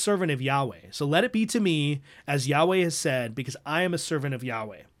 I am a servant of Yahweh. So let it be to me as Yahweh has said, because I am a servant of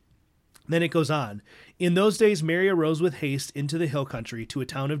Yahweh. Then it goes on. "In those days Mary arose with haste into the hill country to a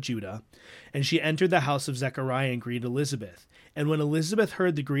town of Judah, and she entered the house of Zechariah and greeted Elizabeth. And when Elizabeth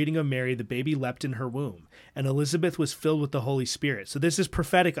heard the greeting of Mary, the baby leapt in her womb, and Elizabeth was filled with the Holy Spirit." So this is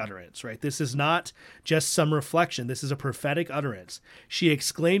prophetic utterance, right? This is not just some reflection. This is a prophetic utterance. "She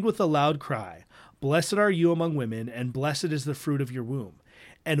exclaimed with a loud cry, Blessed are you among women, and blessed is the fruit of your womb.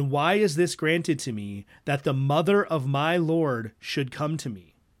 And why is this granted to me, that the mother of my Lord should come to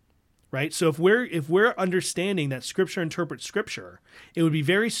me? Right? So if we're understanding that Scripture interprets Scripture, it would be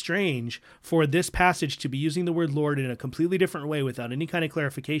very strange for this passage to be using the word Lord in a completely different way without any kind of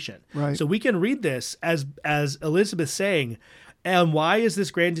clarification. Right. So we can read this as Elizabeth saying, and why is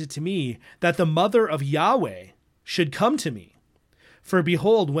this granted to me, that the mother of Yahweh should come to me? For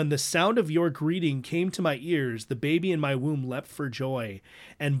behold, when the sound of your greeting came to my ears, the baby in my womb leapt for joy.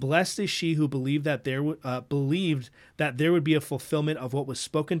 And blessed is she who believed that there would be a fulfillment of what was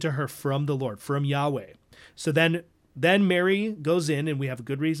spoken to her from the Lord, from Yahweh. So then Mary goes in, and we have a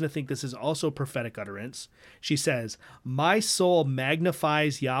good reason to think this is also prophetic utterance. She says, my soul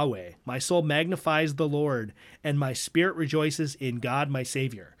magnifies Yahweh. My soul magnifies the Lord, and my spirit rejoices in God my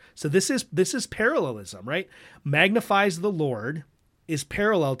Savior. So this is parallelism, right? Magnifies the Lord is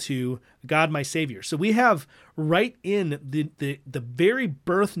parallel to God my Savior. So we have right in the very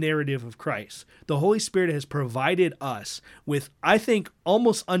birth narrative of Christ, the Holy Spirit has provided us with, I think,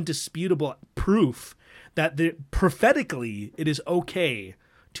 almost undisputable proof that prophetically it is okay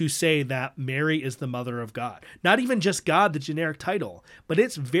to say that Mary is the mother of God. Not even just God, the generic title, but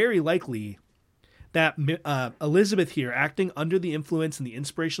it's very likely that Elizabeth here, acting under the influence and the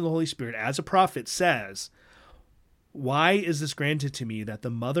inspiration of the Holy Spirit as a prophet, says, why is this granted to me, that the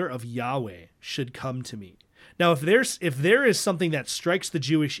mother of Yahweh should come to me? Now, if there is something that strikes the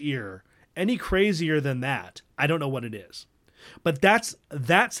Jewish ear any crazier than that, I don't know what it is. But that's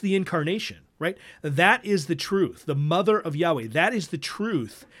the incarnation, right? That is the truth, the mother of Yahweh. That is the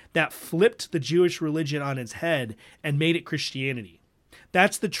truth that flipped the Jewish religion on its head and made it Christianity.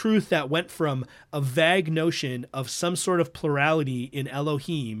 That's the truth that went from a vague notion of some sort of plurality in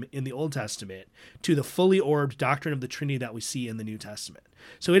Elohim in the Old Testament to the fully orbed doctrine of the Trinity that we see in the New Testament.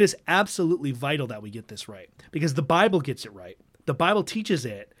 So it is absolutely vital that we get this right, because the Bible gets it right. The Bible teaches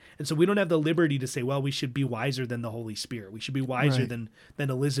it. And so we don't have the liberty to say, well, we should be wiser than the Holy Spirit. We should be wiser than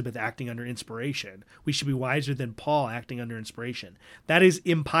Elizabeth acting under inspiration. We should be wiser than Paul acting under inspiration. That is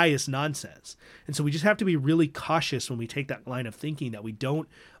impious nonsense. And so we just have to be really cautious when we take that line of thinking, that we don't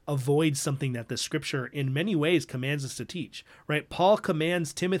avoid something that the Scripture in many ways commands us to teach, right? Paul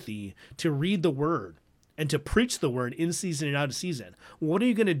commands Timothy to read the Word and to preach the Word in season and out of season. What are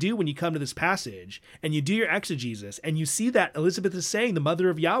you going to do when you come to this passage and you do your exegesis and you see that Elizabeth is saying the mother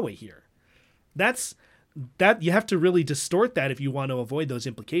of Yahweh here? That you have to really distort that if you want to avoid those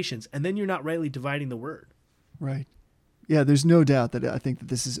implications, and then you're not rightly dividing the Word. Right. Yeah, there's no doubt that I think that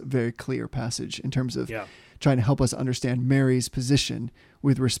this is a very clear passage in terms of trying to help us understand Mary's position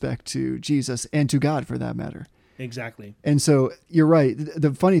with respect to Jesus and to God, for that matter. Exactly. And so you're right.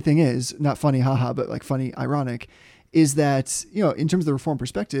 The funny thing is, not funny, haha, but like funny, ironic, is that, in terms of the Reformed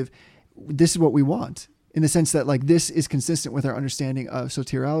perspective, this is what we want, in the sense that like this is consistent with our understanding of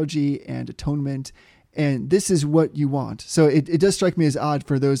soteriology and atonement. And this is what you want. So it does strike me as odd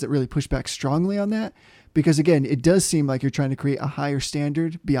for those that really push back strongly on that, because again, it does seem like you're trying to create a higher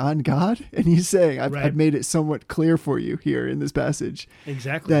standard beyond God. And he's saying, I've made it somewhat clear for you here in this passage.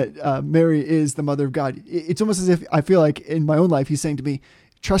 Exactly. That Mary is the mother of God. It's almost as if I feel like in my own life, he's saying to me,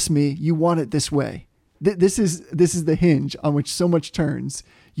 trust me, you want it this way. This is the hinge on which so much turns.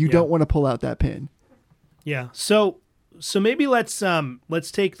 You don't want to pull out that pin. Yeah. So maybe let's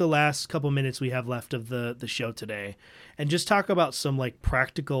take the last couple minutes we have left of the show today and just talk about some like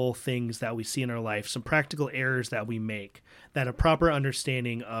practical things that we see in our life, some practical errors that we make, that a proper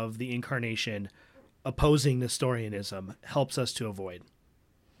understanding of the incarnation opposing Nestorianism helps us to avoid.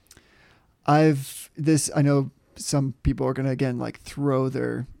 I know some people are going to again like throw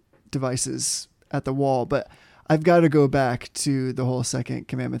their devices at the wall, but I've got to go back to the whole second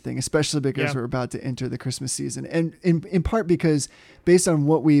commandment thing, especially because we're about to enter the Christmas season. And in part because based on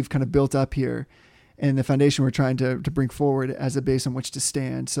what we've kind of built up here and the foundation we're trying to bring forward as a base on which to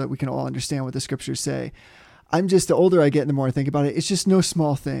stand so that we can all understand what the scriptures say. The older I get and the more I think about it, it's just no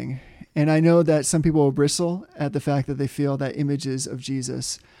small thing. And I know that some people will bristle at the fact that they feel that images of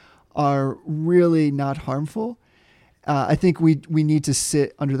Jesus are really not harmful. I think we need to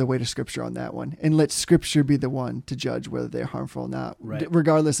sit under the weight of Scripture on that one and let Scripture be the one to judge whether they're harmful or not,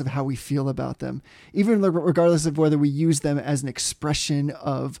 regardless of how we feel about them, even regardless of whether we use them as an expression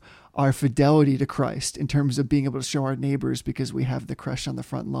of our fidelity to Christ in terms of being able to show our neighbors because we have the crush on the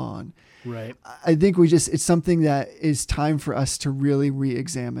front lawn. Right. I think it's something that is time for us to really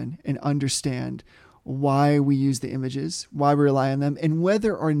re-examine and understand why we use the images, why we rely on them, and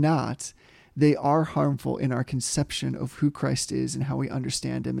whether or not they are harmful in our conception of who Christ is and how we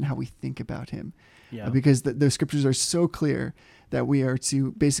understand him and how we think about him. Yeah. Because the scriptures are so clear that we are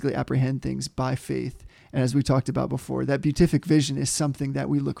to basically apprehend things by faith And as we talked about before, that beatific vision is something that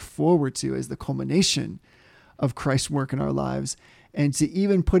we look forward to as the culmination of Christ's work in our lives. And to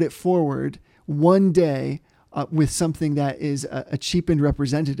even put it forward one day with something that is a cheapened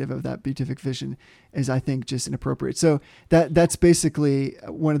representative of that beatific vision is, I think, just inappropriate. So that's basically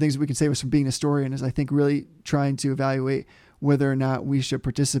one of the things that we can say was from being a historian is, I think, really trying to evaluate whether or not we should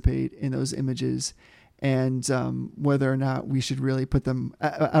participate in those images and whether or not we should really put them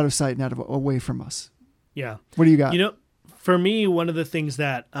out of sight and away from us. Yeah. What do you got? You know, for me, one of the things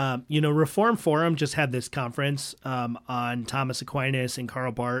that, Reform Forum just had this conference on Thomas Aquinas and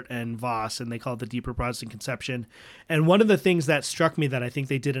Karl Barth and Voss, and they call it the Deeper Protestant Conception. And one of the things that struck me that I think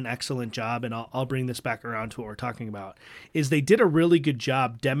they did an excellent job, and I'll bring this back around to what we're talking about, is they did a really good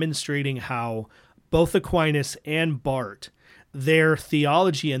job demonstrating how both Aquinas and Barth, their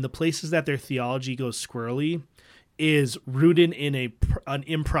theology and the places that their theology goes squirrely is rooted in an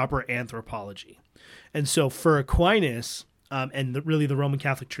improper anthropology. And so for Aquinas, and really the Roman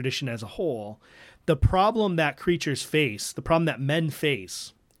Catholic tradition as a whole, the problem that creatures face, the problem that men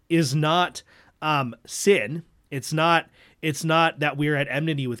face, is not sin. It's not that we're at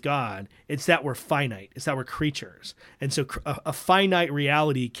enmity with God. It's that we're finite. It's that we're creatures. And so a finite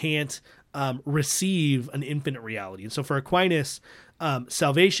reality can't receive an infinite reality. And so for Aquinas,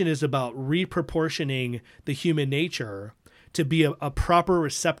 salvation is about reproportioning the human nature to be a proper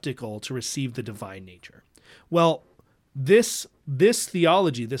receptacle to receive the divine nature. Well, this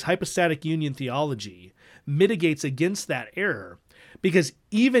theology, this hypostatic union theology, mitigates against that error, because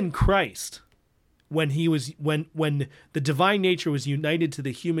even Christ, when the divine nature was united to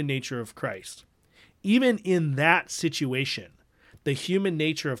the human nature of Christ, even in that situation, the human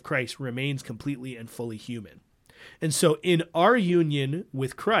nature of Christ remains completely and fully human. And so in our union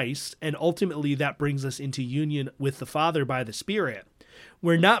with Christ, and ultimately that brings us into union with the Father by the Spirit,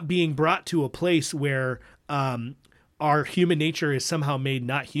 we're not being brought to a place where our human nature is somehow made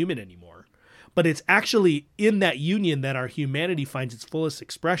not human anymore. But it's actually in that union that our humanity finds its fullest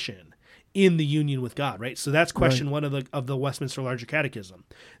expression, in the union with God, right? So that's question one of the Westminster Larger Catechism,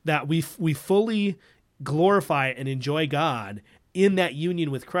 that we fully glorify and enjoy God in that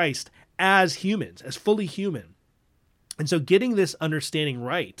union with Christ as humans, as fully human. And so getting this understanding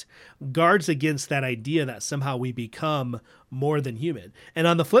right guards against that idea that somehow we become more than human. And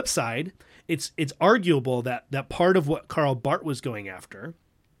on the flip side, it's arguable that part of what Karl Barth was going after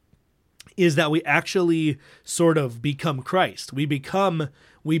is that we actually sort of become Christ. We become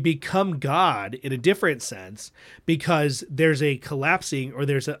God in a different sense, because there's a collapsing, or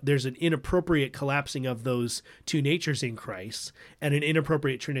there's an inappropriate collapsing of those two natures in Christ, and an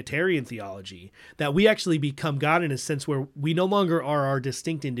inappropriate Trinitarian theology, that we actually become God in a sense where we no longer are our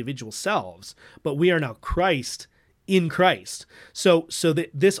distinct individual selves, but we are now Christ in Christ. So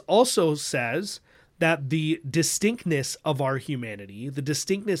that this also says that the distinctness of our humanity, the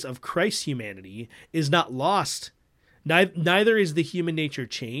distinctness of Christ's humanity, is not lost. Neither is the human nature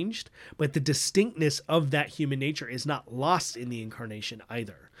changed, but the distinctness of that human nature is not lost in the incarnation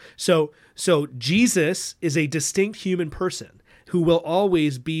either. So Jesus is a distinct human person who will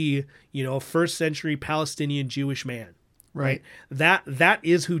always be, a first century Palestinian Jewish man. Right. That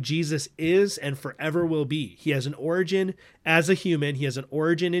is who Jesus is and forever will be. He has an origin as a human. He has an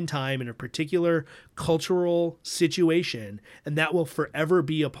origin in time in a particular cultural situation, and that will forever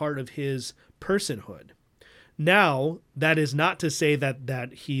be a part of his personhood. Now, that is not to say that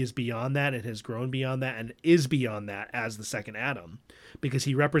he is beyond that and has grown beyond that and is beyond that as the second Adam, because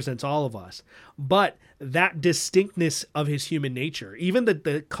he represents all of us. But that distinctness of his human nature, even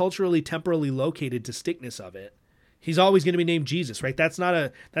the culturally, temporally located distinctness of it, he's always going to be named Jesus, right? That's not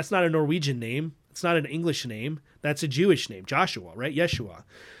a Norwegian name. It's not an English name. That's a Jewish name, Joshua, right? Yeshua.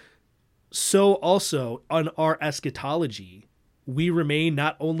 So also on our eschatology, we remain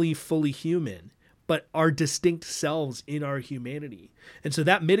not only fully human, but our distinct selves in our humanity. And so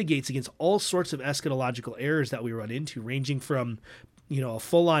that mitigates against all sorts of eschatological errors that we run into, ranging from a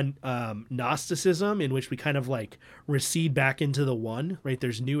full-on Gnosticism, in which we kind of like recede back into the one, right?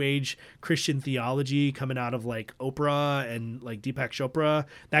 There's New Age Christian theology coming out of like Oprah and like Deepak Chopra,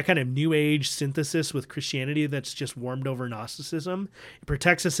 that kind of New Age synthesis with Christianity that's just warmed over Gnosticism. It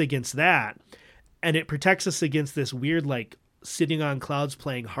protects us against that. And it protects us against this weird, like, sitting on clouds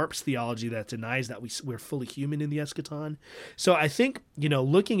playing harps theology that denies that we're fully human in the eschaton. So I think,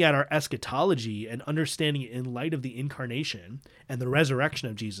 looking at our eschatology and understanding it in light of the incarnation and the resurrection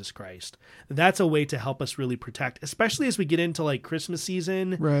of Jesus Christ, that's a way to help us really protect, especially as we get into like Christmas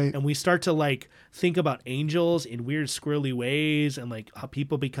season, right? And we start to like think about angels in weird squirrely ways, and like how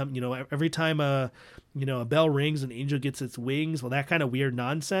people become, every time a bell rings, an angel gets its wings. Well, that kind of weird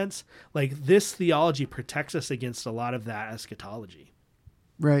nonsense. Like, this theology protects us against a lot of that eschatology.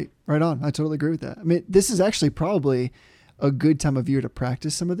 Right on. I totally agree with that. I mean, this is actually probably a good time of year to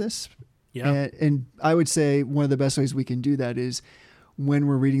practice some of this. Yeah. And I would say one of the best ways we can do that is when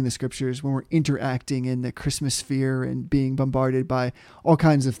we're reading the scriptures, when we're interacting in the Christmas sphere and being bombarded by all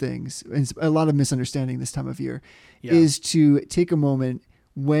kinds of things, and a lot of misunderstanding this time of year, is to take a moment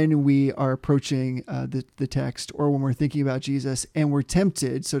when we are approaching the text, or when we're thinking about Jesus and we're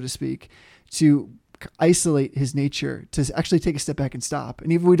tempted, so to speak, to isolate his nature, to actually take a step back and stop.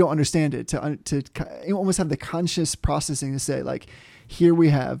 And even if we don't understand it, to almost have the conscious processing to say, like, here we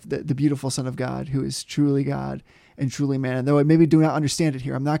have the beautiful Son of God who is truly God and truly man. And though I maybe do not understand it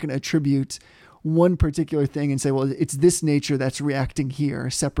here, I'm not going to attribute one particular thing and say, well, it's this nature that's reacting here,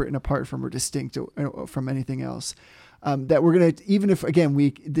 separate and apart from or distinct from anything else. That we're going to, even if,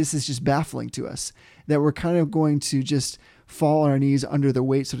 again, this is just baffling to us, that we're kind of going to just fall on our knees under the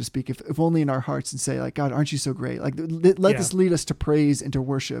weight, so to speak, if only in our hearts, and say, like, God, aren't you so great? Like, let this lead us to praise and to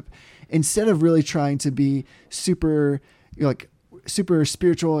worship, instead of really trying to be super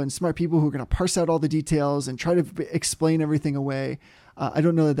spiritual and smart people who are going to parse out all the details and try to explain everything away. I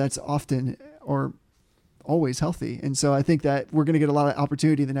don't know that that's often or always healthy. And so I think that we're going to get a lot of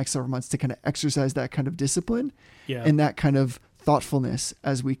opportunity in the next several months to kind of exercise that kind of discipline and that kind of thoughtfulness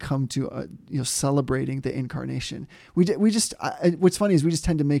as we come to celebrating the incarnation. What's funny is we just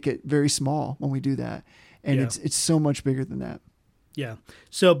tend to make it very small when we do that, and it's so much bigger than that. Yeah.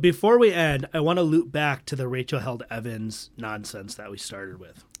 So before we end, I want to loop back to the Rachel Held Evans nonsense that we started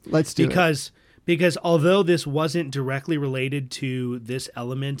with. Let's do it. Because although this wasn't directly related to this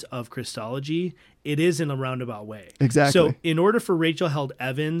element of Christology, it is in a roundabout way. Exactly. So in order for Rachel Held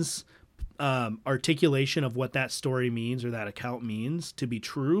Evans' articulation of what that story means, or that account means, to be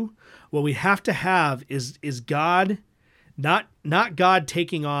true, what we have to have is God, not God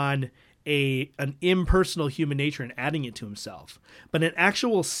taking on an impersonal human nature and adding it to himself, but an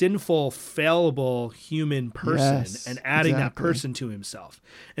actual sinful, fallible human person and adding that person to himself.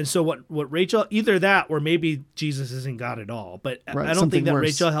 And so what Rachel, either that or maybe Jesus isn't God at all, but I don't think that worse.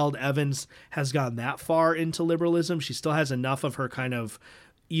 Rachel Held Evans has gone that far into liberalism. She still has enough of her kind of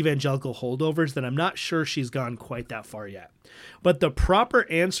evangelical holdovers that I'm not sure she's gone quite that far yet. But the proper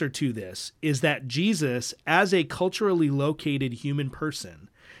answer to this is that Jesus, as a culturally located human person,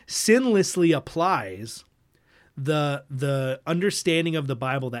 sinlessly applies the understanding of the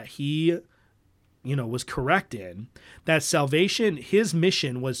Bible that he was correct in, that salvation, his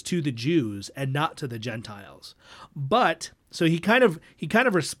mission was to the Jews and not to the Gentiles. But so he kind of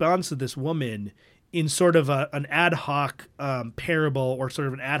responds to this woman in sort of an ad hoc parable, or sort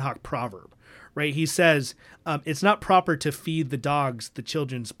of an ad hoc proverb, right? He says, it's not proper to feed the dogs the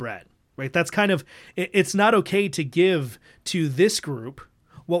children's bread, right? That's kind of, it's not okay to give to this group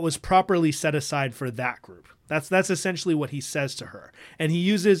what was properly set aside for that group. That's essentially what he says to her. And he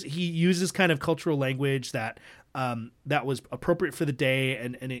uses kind of cultural language that was appropriate for the day,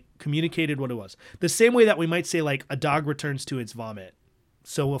 and it communicated what it was. The same way that we might say, like, a dog returns to its vomit,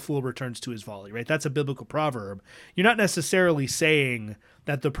 so a fool returns to his folly, right? That's a biblical proverb. You're not necessarily saying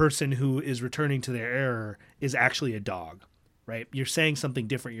that the person who is returning to their error is actually a dog, right? You're saying something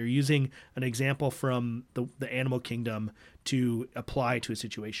different. You're using an example from the animal kingdom to apply to a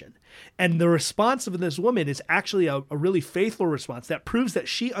situation. And the response of this woman is actually a really faithful response that proves that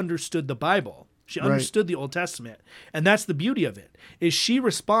she understood the Bible. She understood the Old Testament. And that's the beauty of it, is she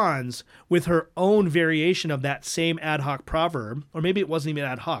responds with her own variation of that same ad hoc proverb, or maybe it wasn't even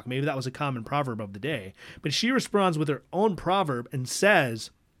ad hoc. Maybe that was a common proverb of the day. But she responds with her own proverb and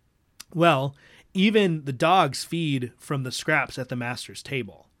says, well, even the dogs feed from the scraps at the master's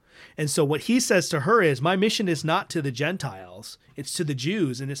table. And so what he says to her is, my mission is not to the Gentiles, it's to the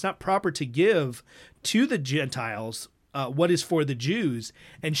Jews, and it's not proper to give to the Gentiles what is for the Jews.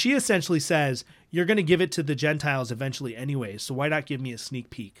 And she essentially says, you're going to give it to the Gentiles eventually anyway, so why not give me a sneak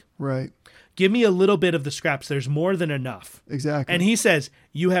peek? Right. Give me a little bit of the scraps. There's more than enough. Exactly. And he says,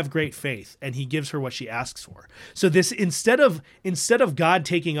 you have great faith, and he gives her what she asks for. So this, instead of God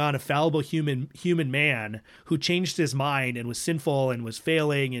taking on a fallible human man who changed his mind and was sinful and was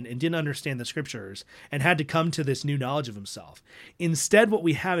failing and didn't understand the scriptures and had to come to this new knowledge of himself, instead what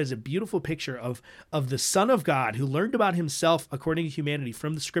we have is a beautiful picture of the Son of God who learned about himself according to humanity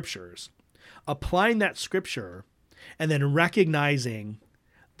from the scriptures, applying that scripture and then recognizing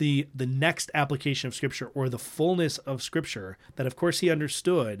the next application of Scripture, or the fullness of Scripture that, of course, he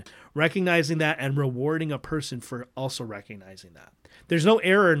understood, recognizing that and rewarding a person for also recognizing that. There's no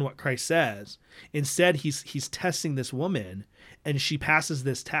error in what Christ says. Instead, he's testing this woman, and she passes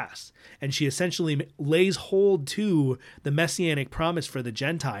this test, and she essentially lays hold to the messianic promise for the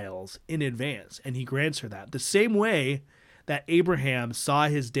Gentiles in advance, and he grants her that. The same way that Abraham saw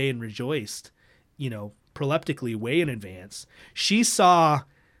his day and rejoiced, proleptically way in advance, she saw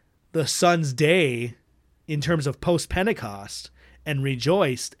the son's day in terms of post-Pentecost and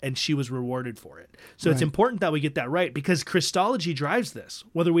rejoiced, and she was rewarded for it. So It's important that we get that right, because Christology drives this,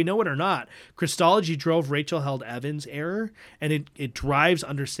 whether we know it or not. Christology drove Rachel Held Evans' error, and it drives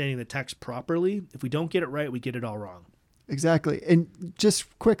understanding the text properly. If we don't get it right, we get it all wrong. Exactly. And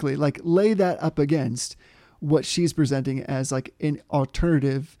just quickly, lay that up against what she's presenting as an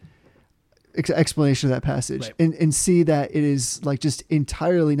alternative explanation of that passage, right, and see that it is just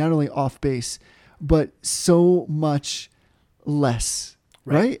entirely not only off base, but so much less,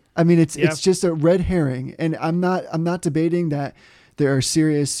 right? I mean, it's just a red herring. And I'm not debating that there are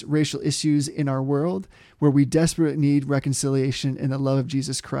serious racial issues in our world where we desperately need reconciliation and the love of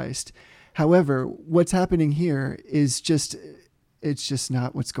Jesus Christ. However, what's happening here is it's just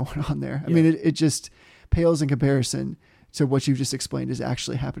not what's going on there. I mean, it just pales in comparison to what you've just explained is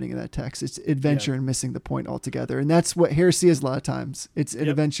actually happening in that text. It's adventure and missing the point altogether. And that's what heresy is a lot of times. It's an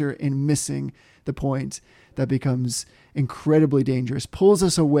adventure in missing the point that becomes incredibly dangerous, pulls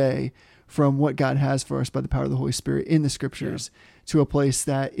us away from what God has for us by the power of the Holy Spirit in the Scriptures to a place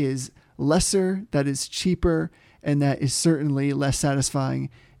that is lesser, that is cheaper, and that is certainly less satisfying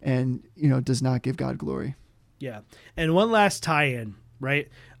and, does not give God glory. Yeah. And one last tie-in, right?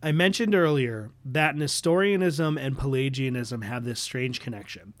 I mentioned earlier that Nestorianism and Pelagianism have this strange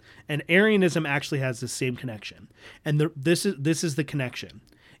connection, and Arianism actually has the same connection. And this is the connection,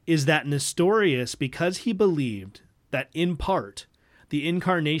 is that Nestorius, because he believed that in part the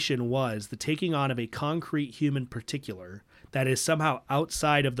incarnation was the taking on of a concrete human particular that is somehow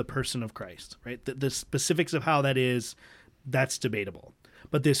outside of the person of Christ, right? The specifics of how that is, that's debatable.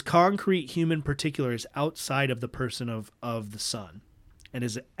 But this concrete human particular is outside of the person of the Son, and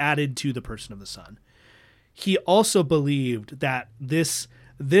is added to the person of the Son. He also believed that this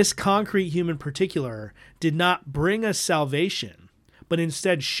concrete human particular did not bring us salvation, but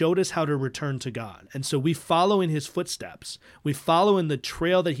instead showed us how to return to God. And so we follow in his footsteps. We follow in the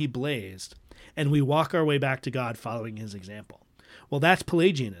trail that he blazed, and we walk our way back to God following his example. Well, that's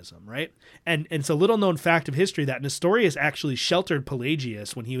Pelagianism, right? And it's a little known fact of history that Nestorius actually sheltered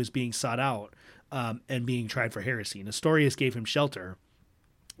Pelagius when he was being sought out and being tried for heresy. Nestorius gave him shelter.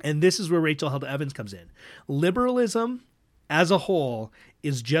 And this is where Rachel Held Evans comes in. Liberalism as a whole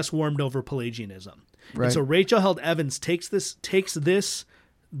is just warmed over Pelagianism. Right. And so Rachel Held Evans takes this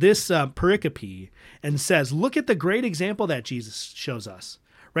pericope and says, look at the great example that Jesus shows us,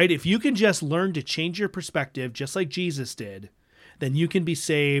 right? If you can just learn to change your perspective just like Jesus did, then you can be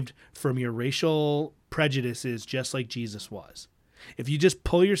saved from your racial prejudices just like Jesus was. If you just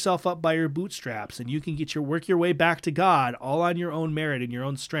pull yourself up by your bootstraps and you can work your way back to God all on your own merit and your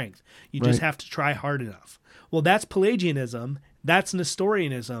own strength, you just have to try hard enough. Well, that's Pelagianism, that's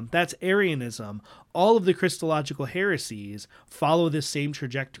Nestorianism, that's Arianism. All of the Christological heresies follow this same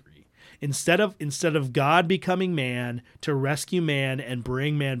trajectory. Instead of God becoming man to rescue man and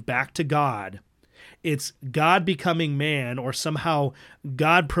bring man back to God, it's God becoming man, or somehow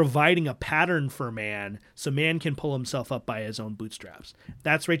God providing a pattern for man so man can pull himself up by his own bootstraps.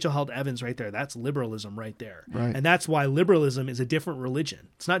 That's Rachel Held Evans right there. That's liberalism right there. Right. And that's why liberalism is a different religion.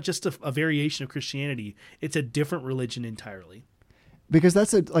 It's not just a variation of Christianity. It's a different religion entirely. Because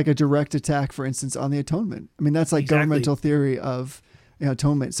that's a direct attack, for instance, on the atonement. I mean, that's governmental theory of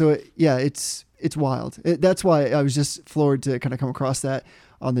atonement. So it's wild. That's why I was just floored to kind of come across that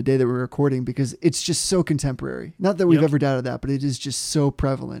on the day that we're recording, because it's just so contemporary. Not that we've ever doubted that, but it is just so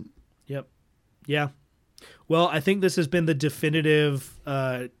prevalent. Yep. Yeah. Well, I think this has been the definitive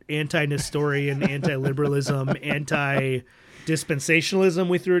anti-Nestorian, anti-liberalism, anti-dispensationalism.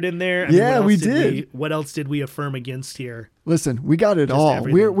 We threw it in there. We did. What else did we affirm against here? Listen, we got it all.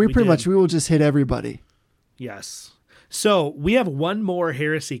 We will just hit everybody. Yes. So we have one more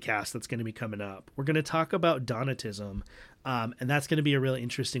heresy cast that's going to be coming up. We're going to talk about Donatism. And that's going to be a really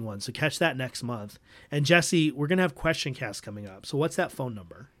interesting one. So catch that next month. And Jesse, we're going to have Question Cast coming up. So what's that phone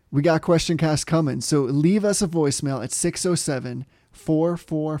number? We got Question Cast coming. So leave us a voicemail at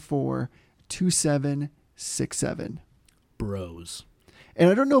 607-444-2767. Bros. And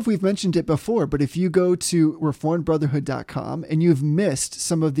I don't know if we've mentioned it before, but if you go to reformedbrotherhood.com and you've missed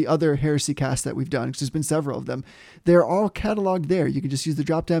some of the other heresy casts that we've done, because there's been several of them, they're all cataloged there. You can just use the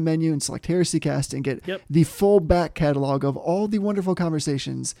drop-down menu and select heresy cast and get the full back catalog of all the wonderful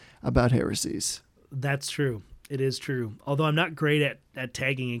conversations about heresies. That's true. It is true. Although I'm not great at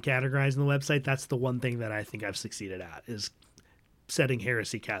tagging and categorizing the website, that's the one thing that I think I've succeeded at, is setting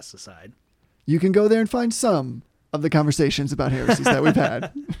heresy casts aside. You can go there and find some of the conversations about heresies that we've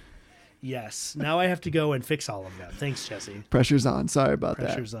had. Yes. Now I have to go and fix all of them. Thanks, Jesse. Pressure's on. Sorry about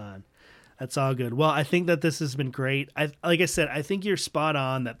Pressure's on. That's all good. Well, I think that this has been great. Like I said, I think you're spot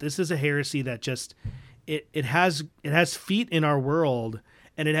on that this is a heresy that just it has feet in our world.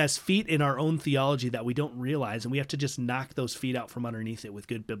 And it has feet in our own theology that we don't realize, and we have to just knock those feet out from underneath it with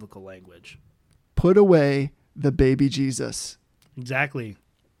good biblical language. Put away the baby Jesus. Exactly.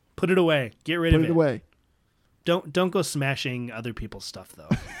 Put it away. Get rid of it. Put it away. Don't go smashing other people's stuff, though.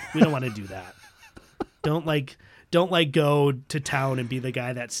 We don't want to do that. Don't go to town and be the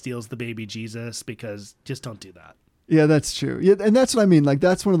guy that steals the baby Jesus, because just don't do that. Yeah, that's true. Yeah, and that's what I mean. Like,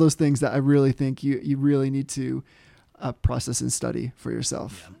 that's one of those things that I really think you really need to process and study for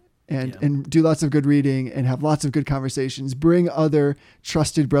yourself, and do lots of good reading and have lots of good conversations. Bring other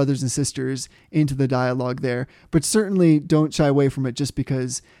trusted brothers and sisters into the dialogue there, but certainly don't shy away from it just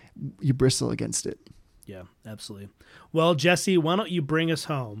because you bristle against it. Yeah, absolutely. Well, Jesse, why don't you bring us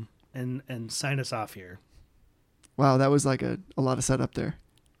home and sign us off here? Wow, that was like a lot of setup there.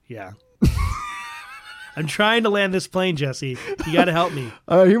 Yeah. I'm trying to land this plane, Jesse. You got to help me.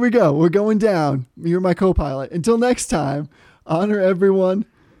 All right, here we go. We're going down. You're my co-pilot. Until next time, honor everyone.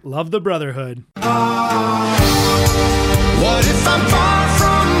 Love the brotherhood.